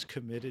countries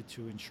committed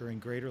to ensuring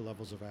greater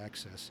levels of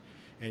access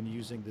and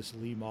using this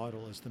Lee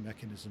model as the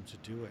mechanism to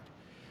do it.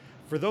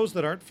 For those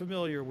that aren't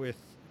familiar with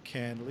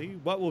Canley,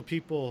 what will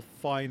people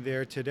find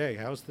there today?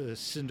 How's the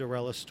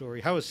Cinderella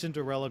story? How has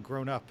Cinderella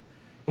grown up?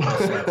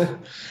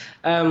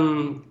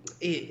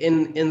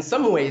 In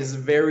some ways,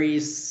 very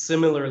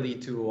similarly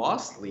to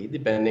Lostly,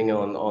 depending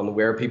on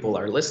where people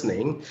are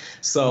listening.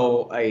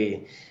 So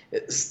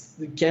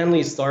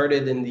Canley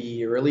started in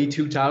the early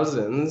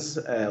 2000s.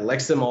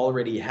 Lexum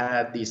already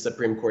had the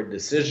Supreme Court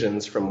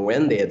decisions from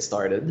when they had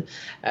started.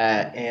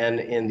 And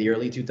in the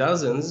early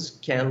 2000s,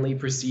 Canley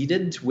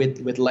proceeded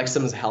with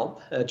Lexum's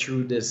help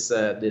through this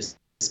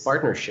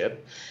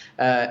partnership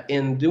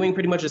in doing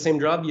pretty much the same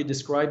job you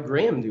described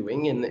Graham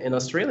doing in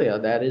Australia.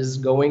 That is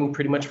going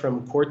pretty much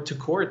from court to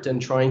court and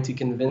trying to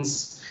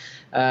convince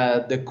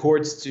the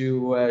courts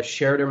to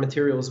share their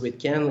materials with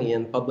Canley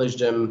and publish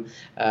them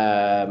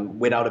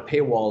without a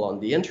paywall on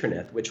the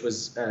internet, which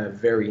was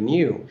very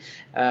new.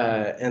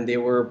 And they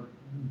were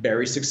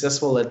very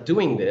successful at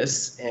doing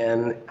this.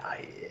 And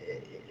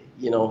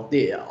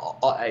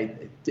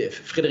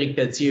Frédéric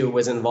Pelletier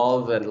was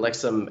involved at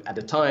Lexum at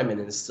the time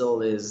and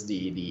still is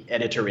the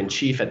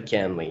editor-in-chief at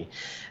Canley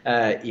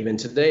even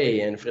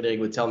today. And Frédéric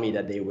would tell me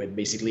that they would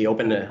basically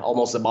open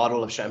almost a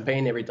bottle of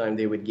champagne every time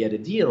they would get a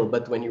deal.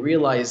 But when you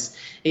realize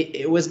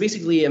it was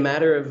basically a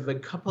matter of a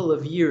couple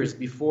of years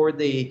before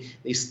they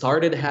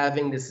started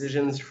having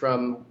decisions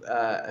from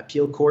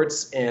appeal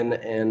courts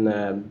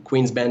and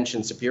Queen's Bench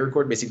and Superior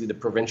Court, basically the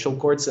provincial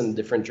courts in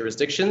different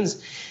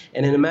jurisdictions.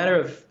 And in a matter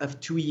of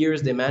 2 years,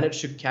 they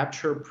managed to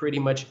capture pretty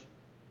much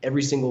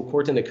every single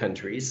court in the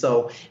country.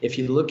 So if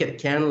you look at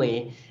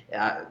Canley,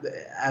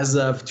 as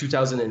of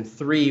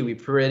 2003, we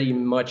pretty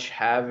much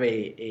have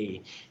a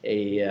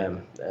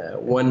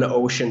one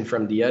ocean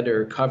from the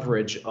other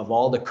coverage of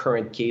all the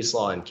current case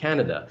law in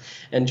Canada.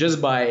 And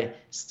just by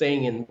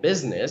staying in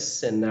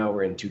business, and now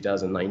we're in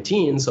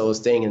 2019, so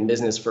staying in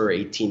business for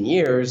 18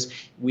 years,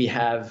 we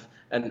have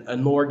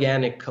an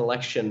organic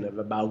collection of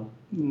about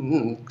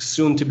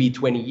soon to be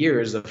 20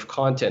 years of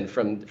content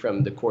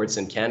from the courts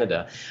in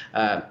Canada.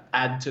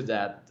 Add to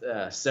that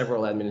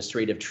several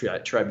administrative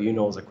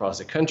tribunals across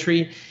the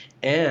country,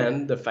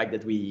 and the fact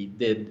that we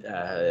did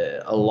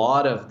a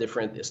lot of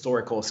different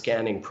historical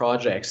scanning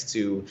projects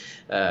to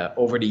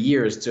over the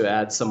years to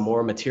add some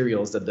more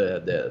materials that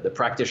the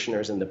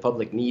practitioners and the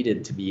public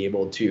needed to be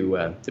able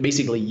to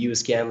basically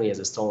use Canley as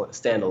a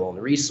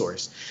standalone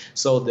resource.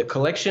 So the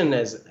collection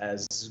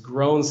has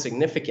grown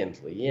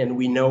significantly, and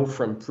we know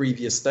from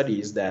previous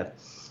studies that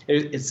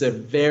it's a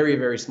very,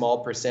 very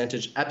small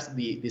percentage.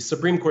 The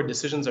Supreme Court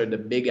decisions are the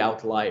big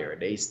outlier.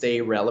 They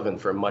stay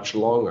relevant for much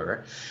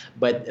longer.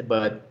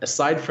 But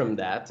aside from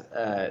that,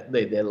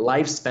 the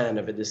lifespan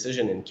of a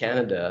decision in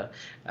Canada,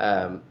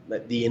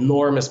 the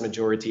enormous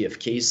majority of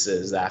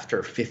cases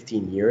after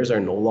 15 years are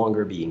no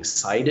longer being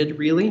cited,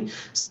 really.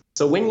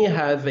 So when you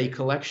have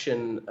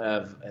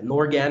an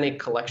organic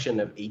collection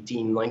of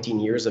 18, 19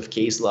 years of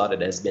case law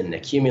that has been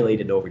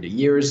accumulated over the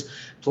years,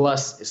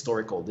 plus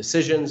historical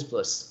decisions,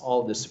 plus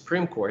all the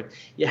Supreme Court,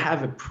 you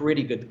have a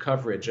pretty good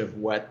coverage of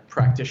what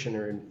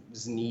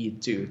practitioners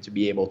need to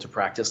be able to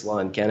practice law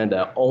in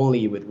Canada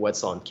only with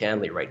what's on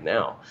Canley right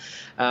now.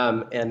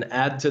 And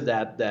add to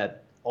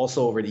that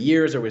also over the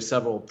years, there were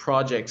several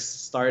projects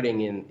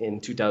starting in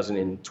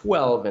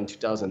 2012 and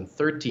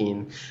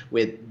 2013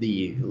 with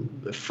the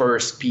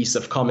first piece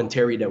of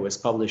commentary that was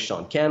published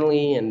on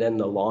CanLII, and then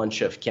the launch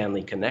of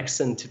CanLII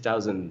Connects in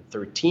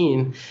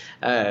 2013.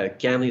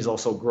 CanLII is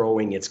also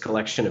growing its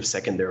collection of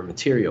secondary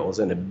materials,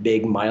 and a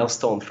big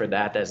milestone for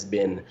that has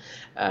been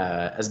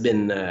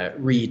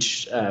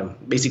reached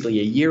basically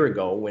a year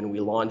ago when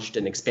we launched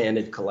an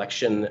expanded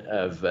collection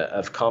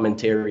of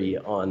commentary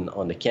on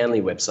the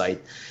CanLII website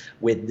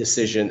with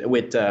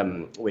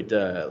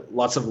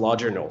lots of law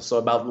journals. So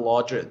about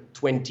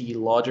 20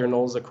 law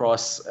journals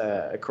across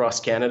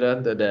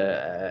Canada that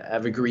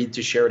have agreed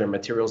to share their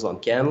materials on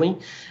CanLII,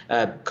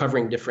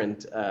 covering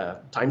different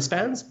time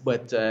spans.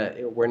 But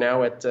we're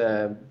now at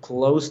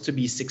close to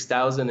be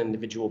 6,000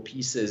 individual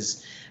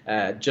pieces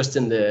just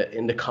in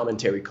the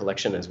commentary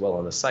collection as well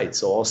on the site.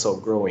 So also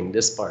growing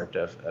this part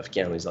of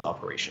CanLII's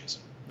operations.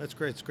 That's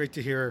great. It's great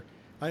to hear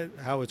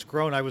how it's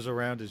grown. I was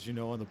around, as you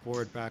know, on the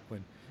board back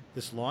when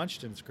this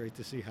launched, and it's great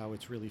to see how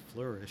it's really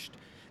flourished.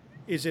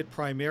 Is it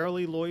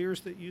primarily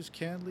lawyers that use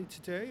CanLII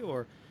today,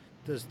 or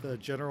does the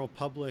general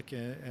public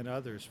and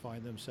others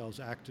find themselves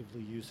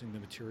actively using the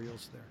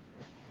materials there?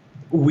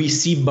 We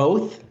see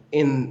both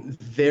in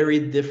very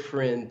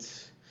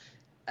different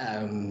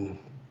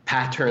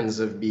patterns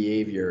of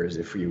behaviors,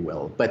 if you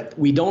will, but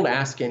we don't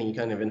ask any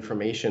kind of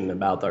information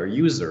about our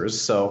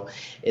users, so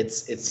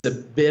it's a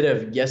bit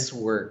of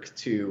guesswork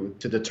to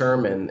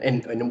determine,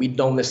 and we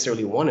don't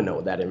necessarily want to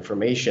know that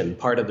information.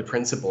 Part of the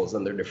principles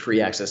under the Free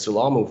Access to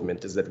Law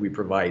movement is that we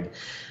provide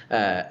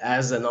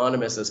as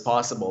anonymous as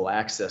possible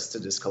access to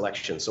this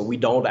collection, so we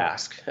don't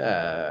ask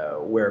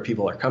where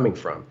people are coming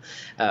from,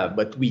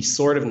 but we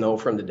sort of know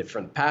from the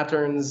different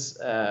patterns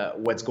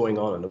what's going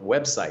on the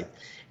website.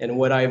 And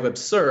what I've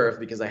observed,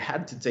 because I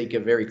had to take a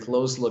very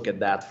close look at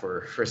that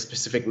for a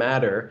specific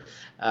matter,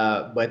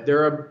 but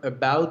there are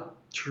about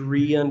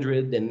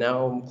 300 and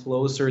now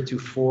closer to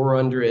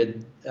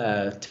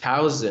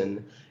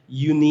 400,000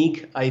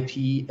 unique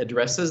IP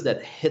addresses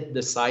that hit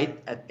the site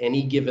at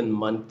any given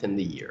month in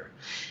the year.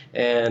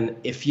 And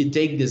if you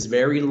take this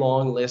very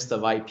long list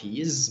of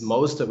IPs,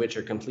 most of which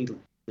are completely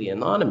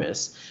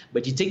anonymous,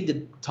 but you take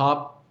the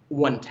top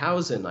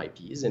 1,000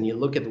 IPs and you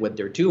look at what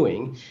they're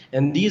doing,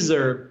 and these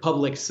are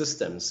public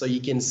systems, so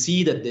you can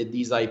see that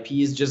these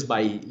IPs, just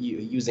by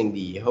using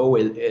the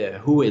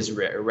Whois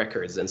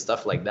records and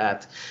stuff like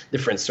that,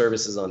 different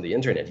services on the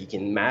internet, you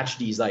can match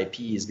these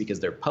IPs because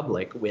they're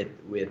public with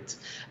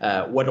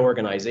what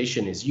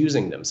organization is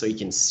using them. So you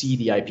can see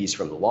the IPs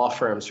from the law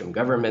firms, from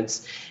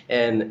governments,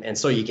 and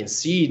so you can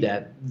see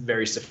that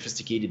very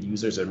sophisticated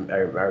users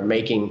are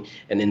making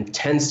an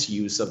intense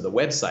use of the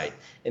website.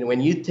 And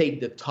when you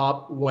take the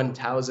top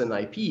 1,000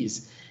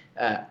 IPs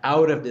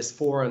out of this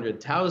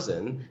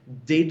 400,000,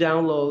 they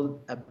download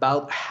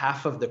about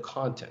half of the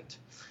content.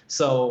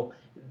 So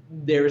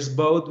there's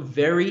both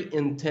very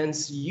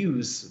intense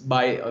use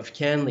of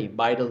CanLII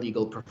by the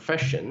legal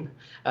profession,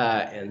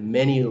 and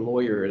many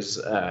lawyers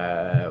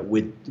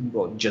would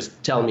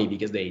just tell me,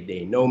 because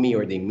they know me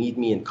or they meet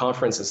me in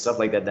conference and stuff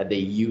like that, that they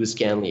use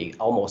CanLII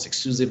almost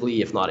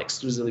exclusively, if not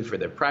exclusively, for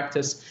their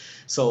practice.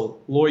 So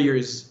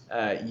lawyers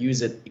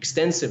use it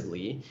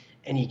extensively.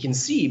 And you can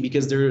see,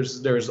 because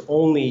there's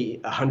only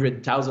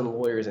 100,000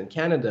 lawyers in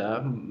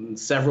Canada,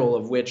 several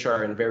of which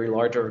are in very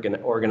large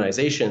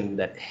organizations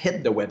that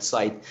hit the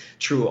website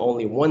through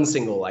only one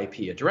single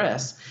IP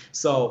address.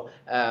 So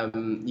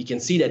you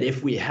can see that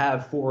if we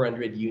have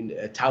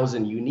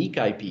 400,000 unique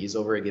IPs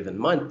over a given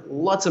month,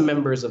 lots of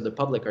members of the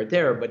public are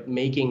there, but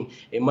making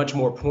a much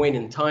more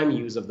point-in-time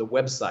use of the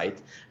website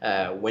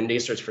when they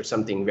search for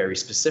something very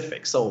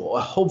specific. So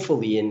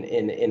hopefully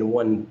in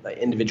one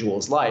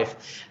individual's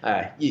life,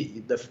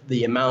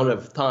 the amount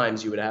of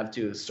times you would have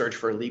to search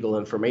for legal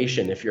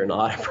information if you're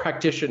not a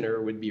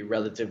practitioner would be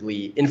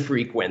relatively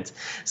infrequent.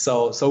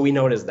 So we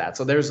noticed that.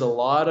 So there's a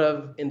lot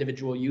of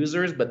individual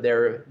users, but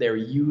their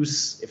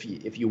use,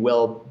 if you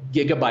will,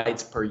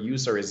 gigabytes per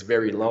user is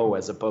very low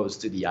as opposed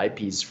to the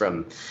IPs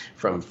from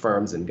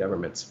firms and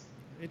governments.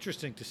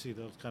 Interesting to see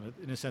those kind of,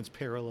 in a sense,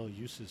 parallel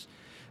uses.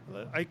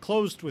 I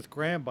closed with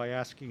Graham by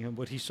asking him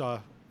what he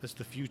saw as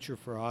the future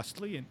for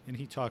Ostly, and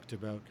he talked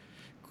about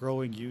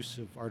growing use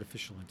of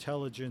artificial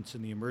intelligence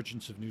and the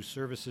emergence of new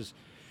services.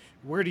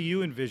 Where do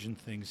you envision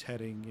things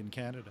heading in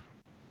Canada?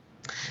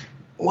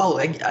 Well,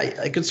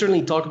 I could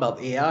certainly talk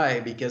about AI,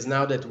 because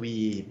now that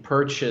we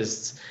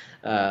purchased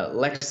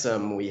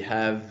Lexum, we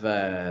have,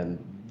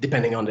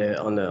 depending on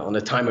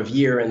the time of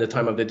year and the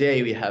time of the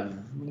day, we have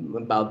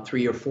about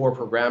 3 or 4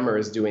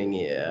 programmers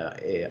doing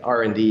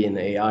R&D in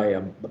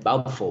AI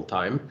about full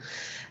time.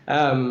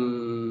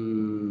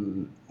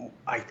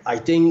 I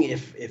think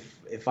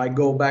if I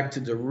go back to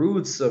the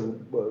roots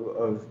of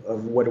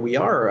what we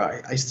are,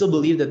 I still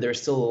believe that there's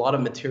still a lot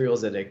of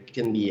materials that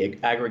can be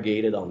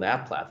aggregated on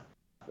that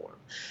platform.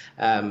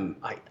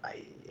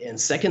 And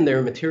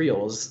secondary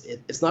materials,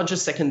 it's not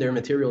just secondary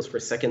materials for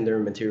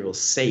secondary materials'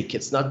 sake.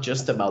 It's not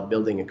just about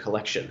building a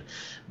collection,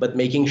 but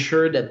making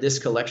sure that this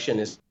collection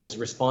is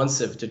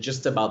responsive to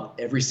just about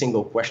every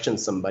single question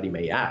somebody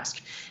may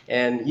ask.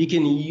 And you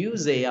can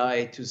use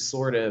AI to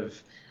sort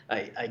of,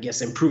 I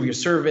guess, improve your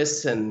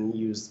service and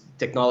use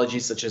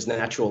technologies such as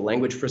natural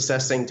language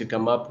processing to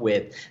come up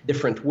with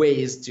different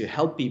ways to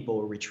help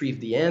people retrieve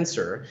the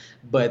answer.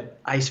 But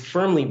I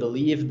firmly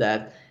believe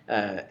that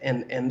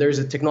and there's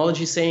a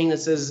technology saying that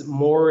says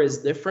more is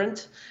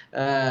different.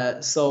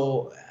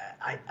 So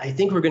I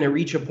think we're going to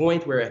reach a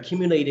point where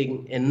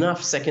accumulating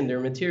enough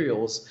secondary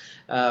materials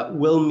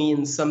will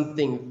mean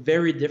something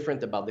very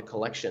different about the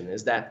collection.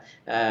 Is that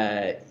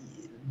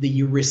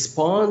the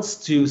response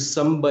to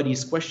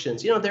somebody's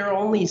questions, there are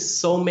only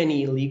so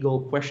many legal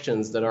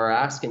questions that are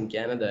asked in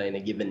Canada in a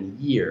given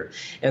year.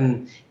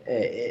 And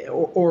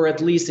or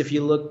at least if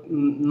you look,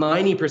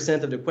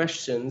 90% of the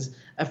questions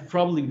have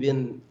probably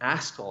been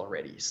asked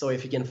already. So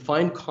if you can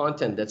find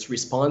content that's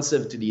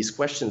responsive to these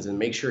questions and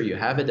make sure you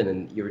have it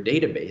in your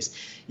database,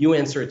 you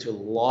answer to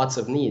lots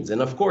of needs.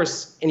 And of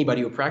course,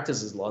 anybody who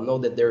practices law know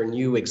that there are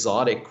new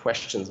exotic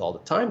questions all the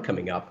time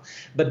coming up,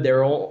 but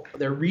they're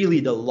really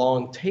the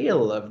long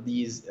tail of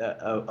these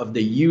of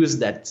the use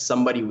that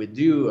somebody would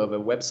do of a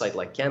website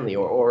like CanLII,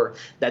 or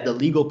that the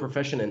legal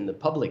profession and the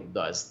public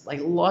does.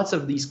 Like, lots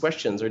of these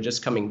questions are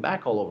just coming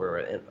back all over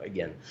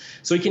again.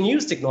 So you can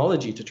use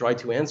technology to try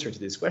to answer to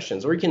these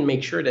questions, or you can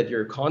make sure that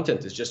your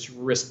content is just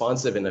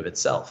responsive in of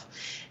itself.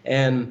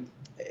 And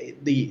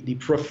the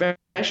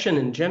profession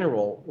in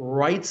general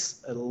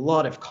writes a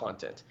lot of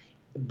content,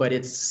 but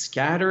it's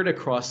scattered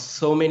across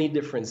so many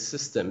different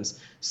systems,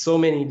 so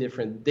many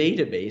different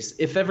databases,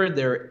 if ever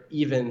they're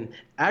even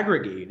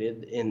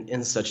aggregated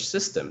in such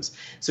systems.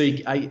 So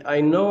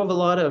I know of a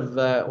lot of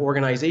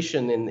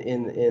organization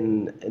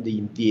in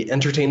the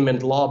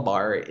entertainment law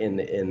bar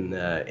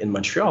in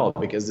Montreal,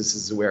 because this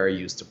is where I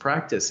used to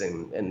practice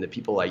and the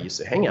people I used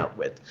to hang out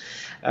with.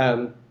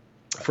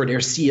 For their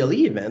CLE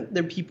event,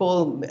 the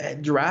people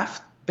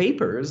draft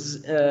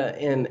papers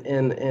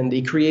and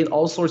they create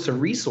all sorts of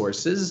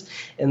resources,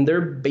 and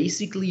they're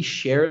basically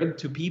shared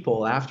to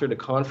people after the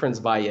conference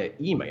via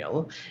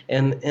email,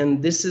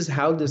 and this is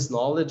how this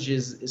knowledge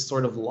is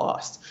sort of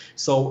lost.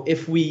 So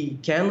if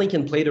CanLII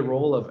can play the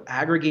role of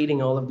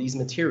aggregating all of these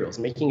materials,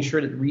 making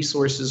sure that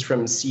resources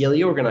from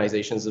CLE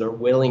organizations that are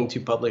willing to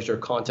publish their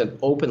content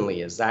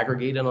openly is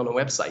aggregated on a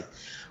website,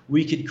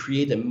 we could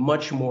create a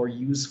much more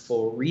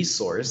useful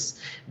resource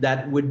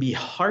that would be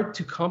hard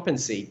to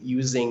compensate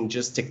using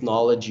just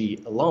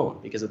technology alone.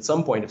 Because at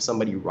some point, if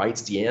somebody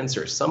writes the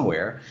answer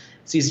somewhere,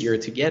 it's easier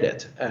to get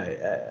it,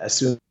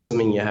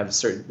 assuming you have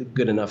a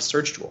good enough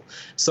search tool.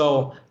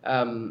 So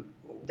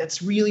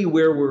that's really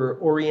where we're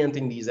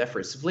orienting these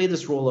efforts, to play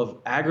this role of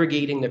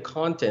aggregating the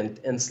content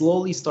and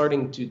slowly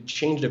starting to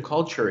change the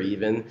culture,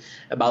 even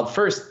about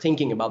first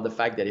thinking about the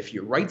fact that if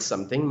you write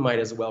something, might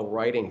as well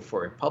writing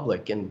for a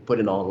public and put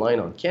it online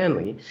on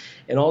CanLII,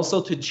 and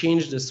also to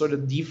change the sort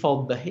of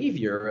default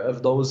behavior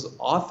of those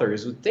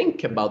authors who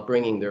think about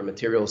bringing their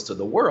materials to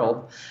the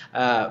world,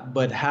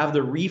 but have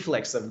the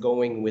reflex of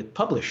going with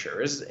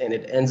publishers, and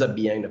it ends up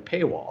being a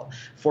paywall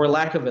for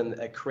lack of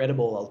a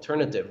credible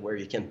alternative where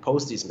you can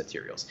post these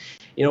materials.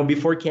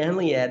 Before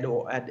CanLII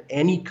had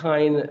any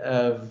kind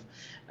of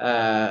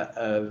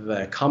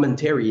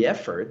commentary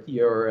effort,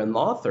 you're an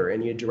author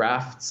and you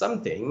draft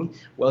something,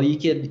 well, you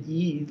could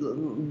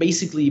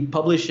basically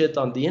publish it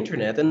on the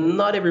internet, and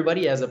not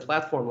everybody has a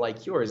platform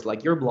like yours.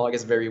 Like, your blog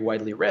is very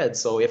widely read,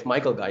 so if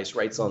Michael Geist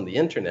writes on the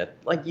internet,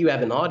 like, you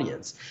have an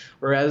audience.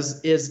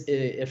 Whereas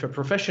if a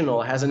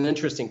professional has an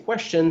interesting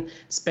question,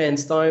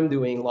 spends time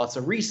doing lots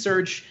of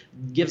research,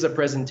 gives a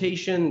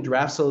presentation,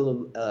 drafts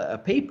a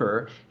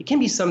paper, it can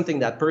be something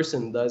that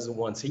person does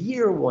once a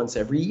year, once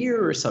every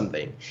year or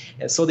something.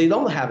 And so they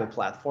don't have a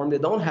platform, they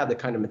don't have the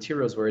kind of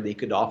materials where they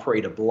could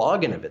operate a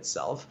blog in of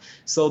itself.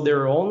 So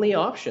their only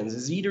options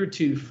is either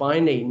to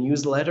find a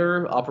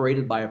newsletter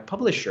operated by a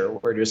publisher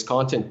where this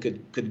content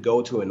could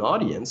go to an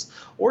audience,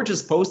 or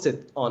just post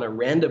it on a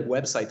random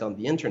website on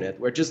the internet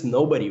where just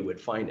nobody would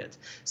find it.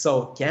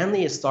 So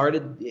CanLII has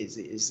started,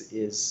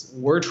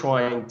 we're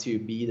trying to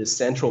be the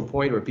central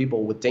point where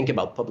people would think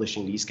about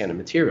publishing these kind of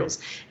materials.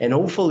 And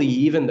hopefully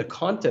even the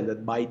content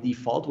that by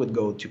default would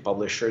go to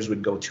publishers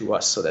would go to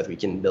us, so that we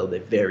can build a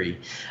very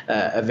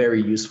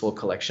useful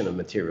collection of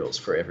materials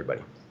for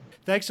everybody.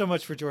 Thanks so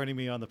much for joining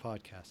me on the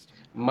podcast.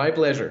 My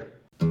pleasure.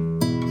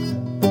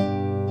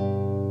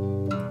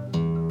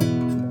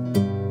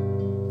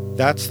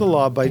 That's the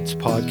Law Bytes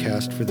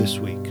podcast for this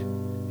week.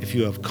 If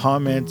you have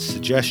comments,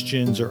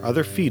 suggestions, or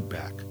other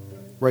feedback,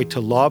 write to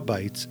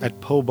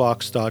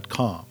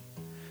lawbytes@pobox.com.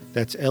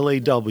 That's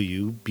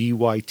LAWBYTES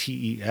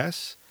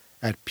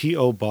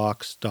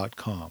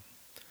 @POBox.com.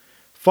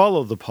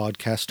 Follow the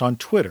podcast on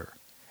Twitter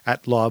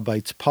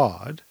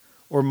 @LawBytesPod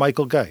or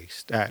Michael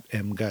Geist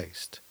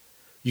 @MGeist.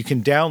 You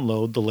can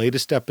download the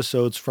latest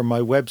episodes from my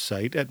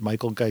website at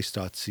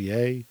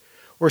michaelgeist.ca,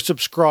 or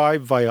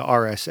subscribe via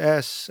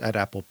RSS at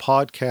Apple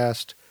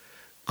Podcast,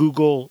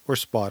 Google, or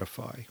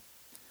Spotify.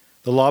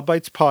 The Law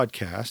Bites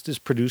podcast is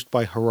produced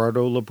by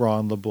Gerardo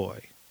Lebrun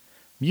Laboy.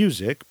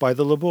 Music by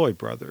the Laboy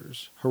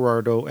brothers,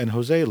 Gerardo and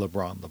Jose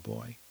Lebrun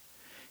Laboy.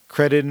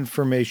 Credit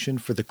information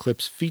for the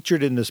clips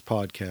featured in this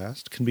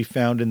podcast can be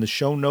found in the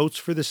show notes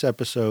for this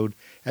episode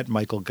at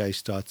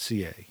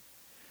michaelgeist.ca.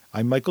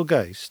 I'm Michael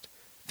Geist.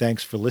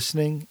 Thanks for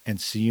listening, and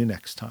see you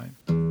next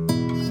time.